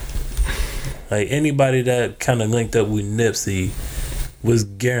 Like, anybody that kind of linked up with Nipsey was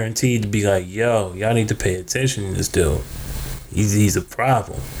guaranteed to be like, yo, y'all need to pay attention to this dude. He's a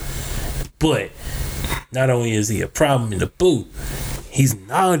problem. But not only is he a problem in the booth, he's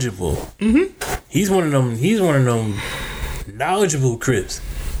knowledgeable. He's one of them knowledgeable Crips.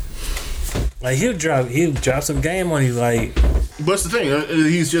 Like he'll drop some game on you. Like, but that's the thing.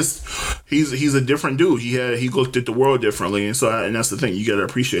 He's a different dude. He looked at the world differently, and that's the thing you gotta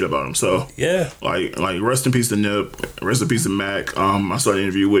appreciate about him. So yeah, like rest in peace to Nip, rest in peace to Mac. I saw an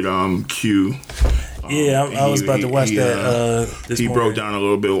interview with Q. Yeah, I was about to watch that. This he morning. broke down a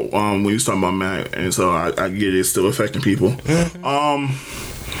little bit when he was talking about Mac, and so I get it's still affecting people.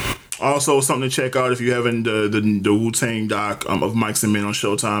 Also, something to check out if you haven't, the Wu-Tang doc of Mike's and Men on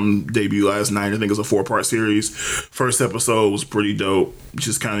Showtime debut last night. I think it's a 4-part series. First episode was pretty dope.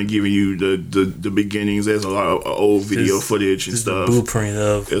 Just kind of giving you the beginnings. There's a lot of old video footage and stuff. The blueprint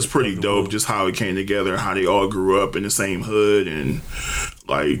of it's pretty dope. Just how it came together, how they all grew up in the same hood, and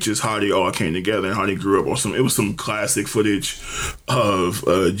like just how they all came together and how they grew up. It was some classic footage of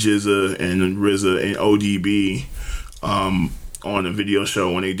GZA and RZA and ODB. On a video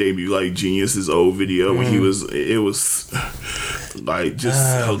show when they debuted like Genius's old video when it was like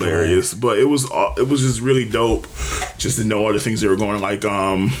just hilarious, but it was just really dope just to know all the things they were going like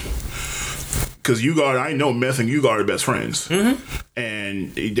because I know Meth and U-God are best friends,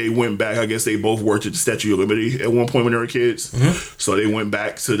 and they went back. I guess they both worked at the Statue of Liberty at one point when they were kids, so they went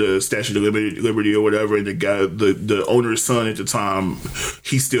back to the Statue of Liberty or whatever. And the guy, the owner's son at the time,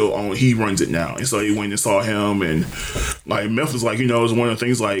 he runs it now, and so he went and saw him, and like Meth was like, it's one of the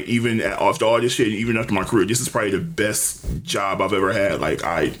things like even after all this shit, even after my career, this is probably the best job I've ever had. Like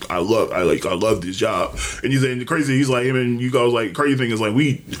I love this job, and he's like him and U-God was like crazy thing is like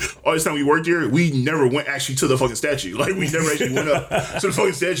all this time we worked here. We never went actually to the fucking statue. Like we never actually went up to the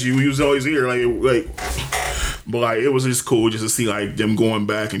fucking statue. We was always here. But like it was just cool just to see like them going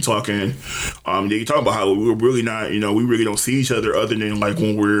back and talking. They talk about how we were really not, we really don't see each other other than like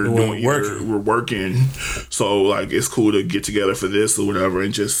when we're working. So like it's cool to get together for this or whatever,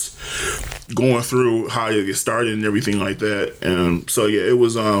 and just going through how to get started and everything like that. And so yeah, it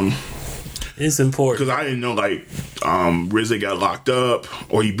was it's important because I didn't know like RZA got locked up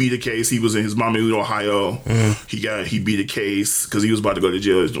or he beat a case. He was in his mom in Ohio. He beat a case because he was about to go to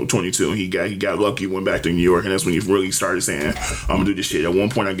jail at 22, and he got lucky, went back to New York, and that's when he really started saying, I'm gonna do this shit. At one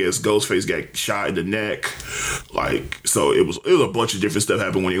point I guess Ghostface got shot in the neck, like, so it was a bunch of different stuff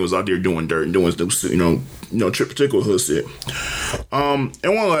happened when he was out there doing dirt and doing particular hood shit. And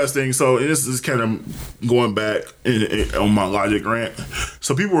one last thing, so and this is kind of going back on my Logic rant.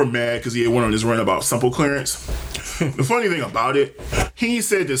 So people were mad because he had went on this rant about sample clearance. The funny thing about it, he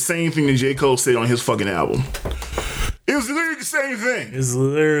said the same thing that J. Cole said on his fucking album. It was literally the same thing. It's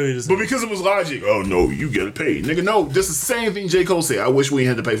literally the same. But because it was Logic, oh no, you gotta pay. Nigga, no, this is the same thing J. Cole said. I wish we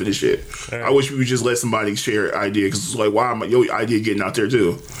had to pay for this shit. Right. I wish we would just let somebody share an idea, because it's like, why am your idea getting out there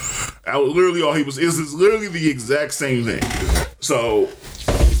too? Literally all he was, is literally the exact same thing. So,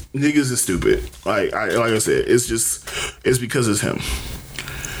 niggas is stupid. Like I said, it's because it's him.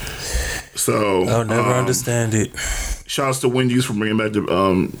 So I'll never understand it. Shouts to Wendy's for bringing back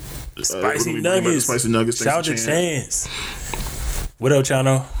the spicy nuggets. Spicy nuggets. Shout to Chance. What up,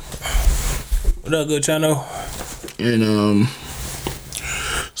 Chano? What up, good Chano? And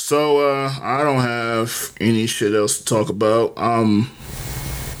so I don't have any shit else to talk about.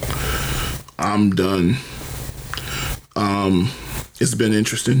 I'm done. It's been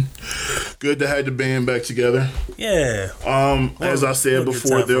interesting. Good to have the band back together. Yeah. As I said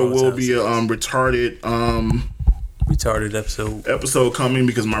before, there will be a retarded episode coming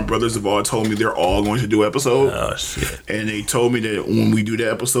because my brothers have all told me they're all going to do episodes. Oh shit! And they told me that when we do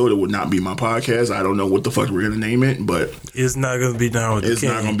the episode, it would not be my podcast. I don't know what the fuck we're gonna name it, but it's not gonna be Down with the King. It's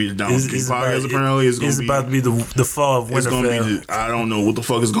not gonna be the Down with the King podcast. Apparently, it's about to be the fall of Winterfell. I don't know what the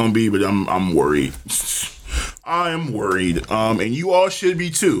fuck it's gonna be, but I'm worried. I am worried, and you all should be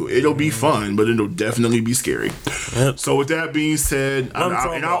too. It'll be fun, but it'll definitely be scary. Yep. So with that being said, I'm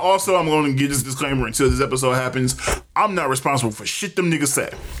going to get this disclaimer until this episode happens. I'm not responsible for shit them niggas say.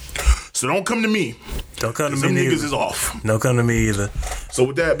 So don't come to me. Don't come to me. Some neither. Niggas is off. Don't come to me either. So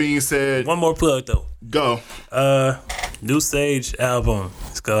with that being said, one more plug though. Go. New Sage album.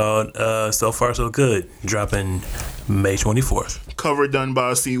 It's called So Far So Good. Dropping May 24th. Cover done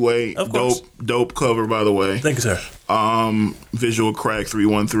by C-Way. Of course. Dope cover, by the way. Thank you, sir. Visual Crack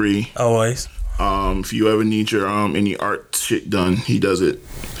 313. Always. If you ever need your any art shit done, he does it.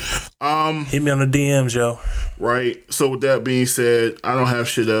 Hit me on the DMs, yo. Right. So with that being said, I don't have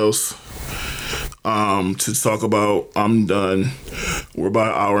shit else to talk about. I'm done. We're about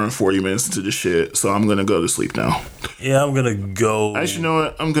an hour and 40 minutes into the shit, so I'm gonna go to sleep now. Yeah, I'm gonna go. Actually, you know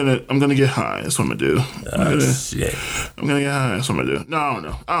what? I'm gonna get high. That's what I'm gonna do. Shit. I'm gonna get high. That's what I'm gonna do. No, I don't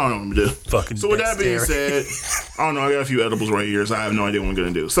know. I don't know what I'm gonna do. Fucking. So with that being said, I don't know. I got a few edibles right here, so I have no idea what I'm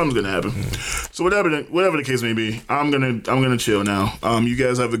gonna do. Something's gonna happen. So whatever the case may be, I'm gonna chill now. You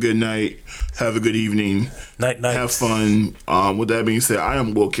guys have a good night. Have a good evening. Night. Have fun. With that being said, I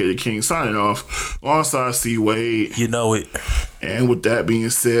am Will K the King signing off. Alongside C-Wade. You know it. And with that being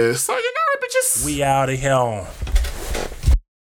said, sayonara, bitches. We out of here.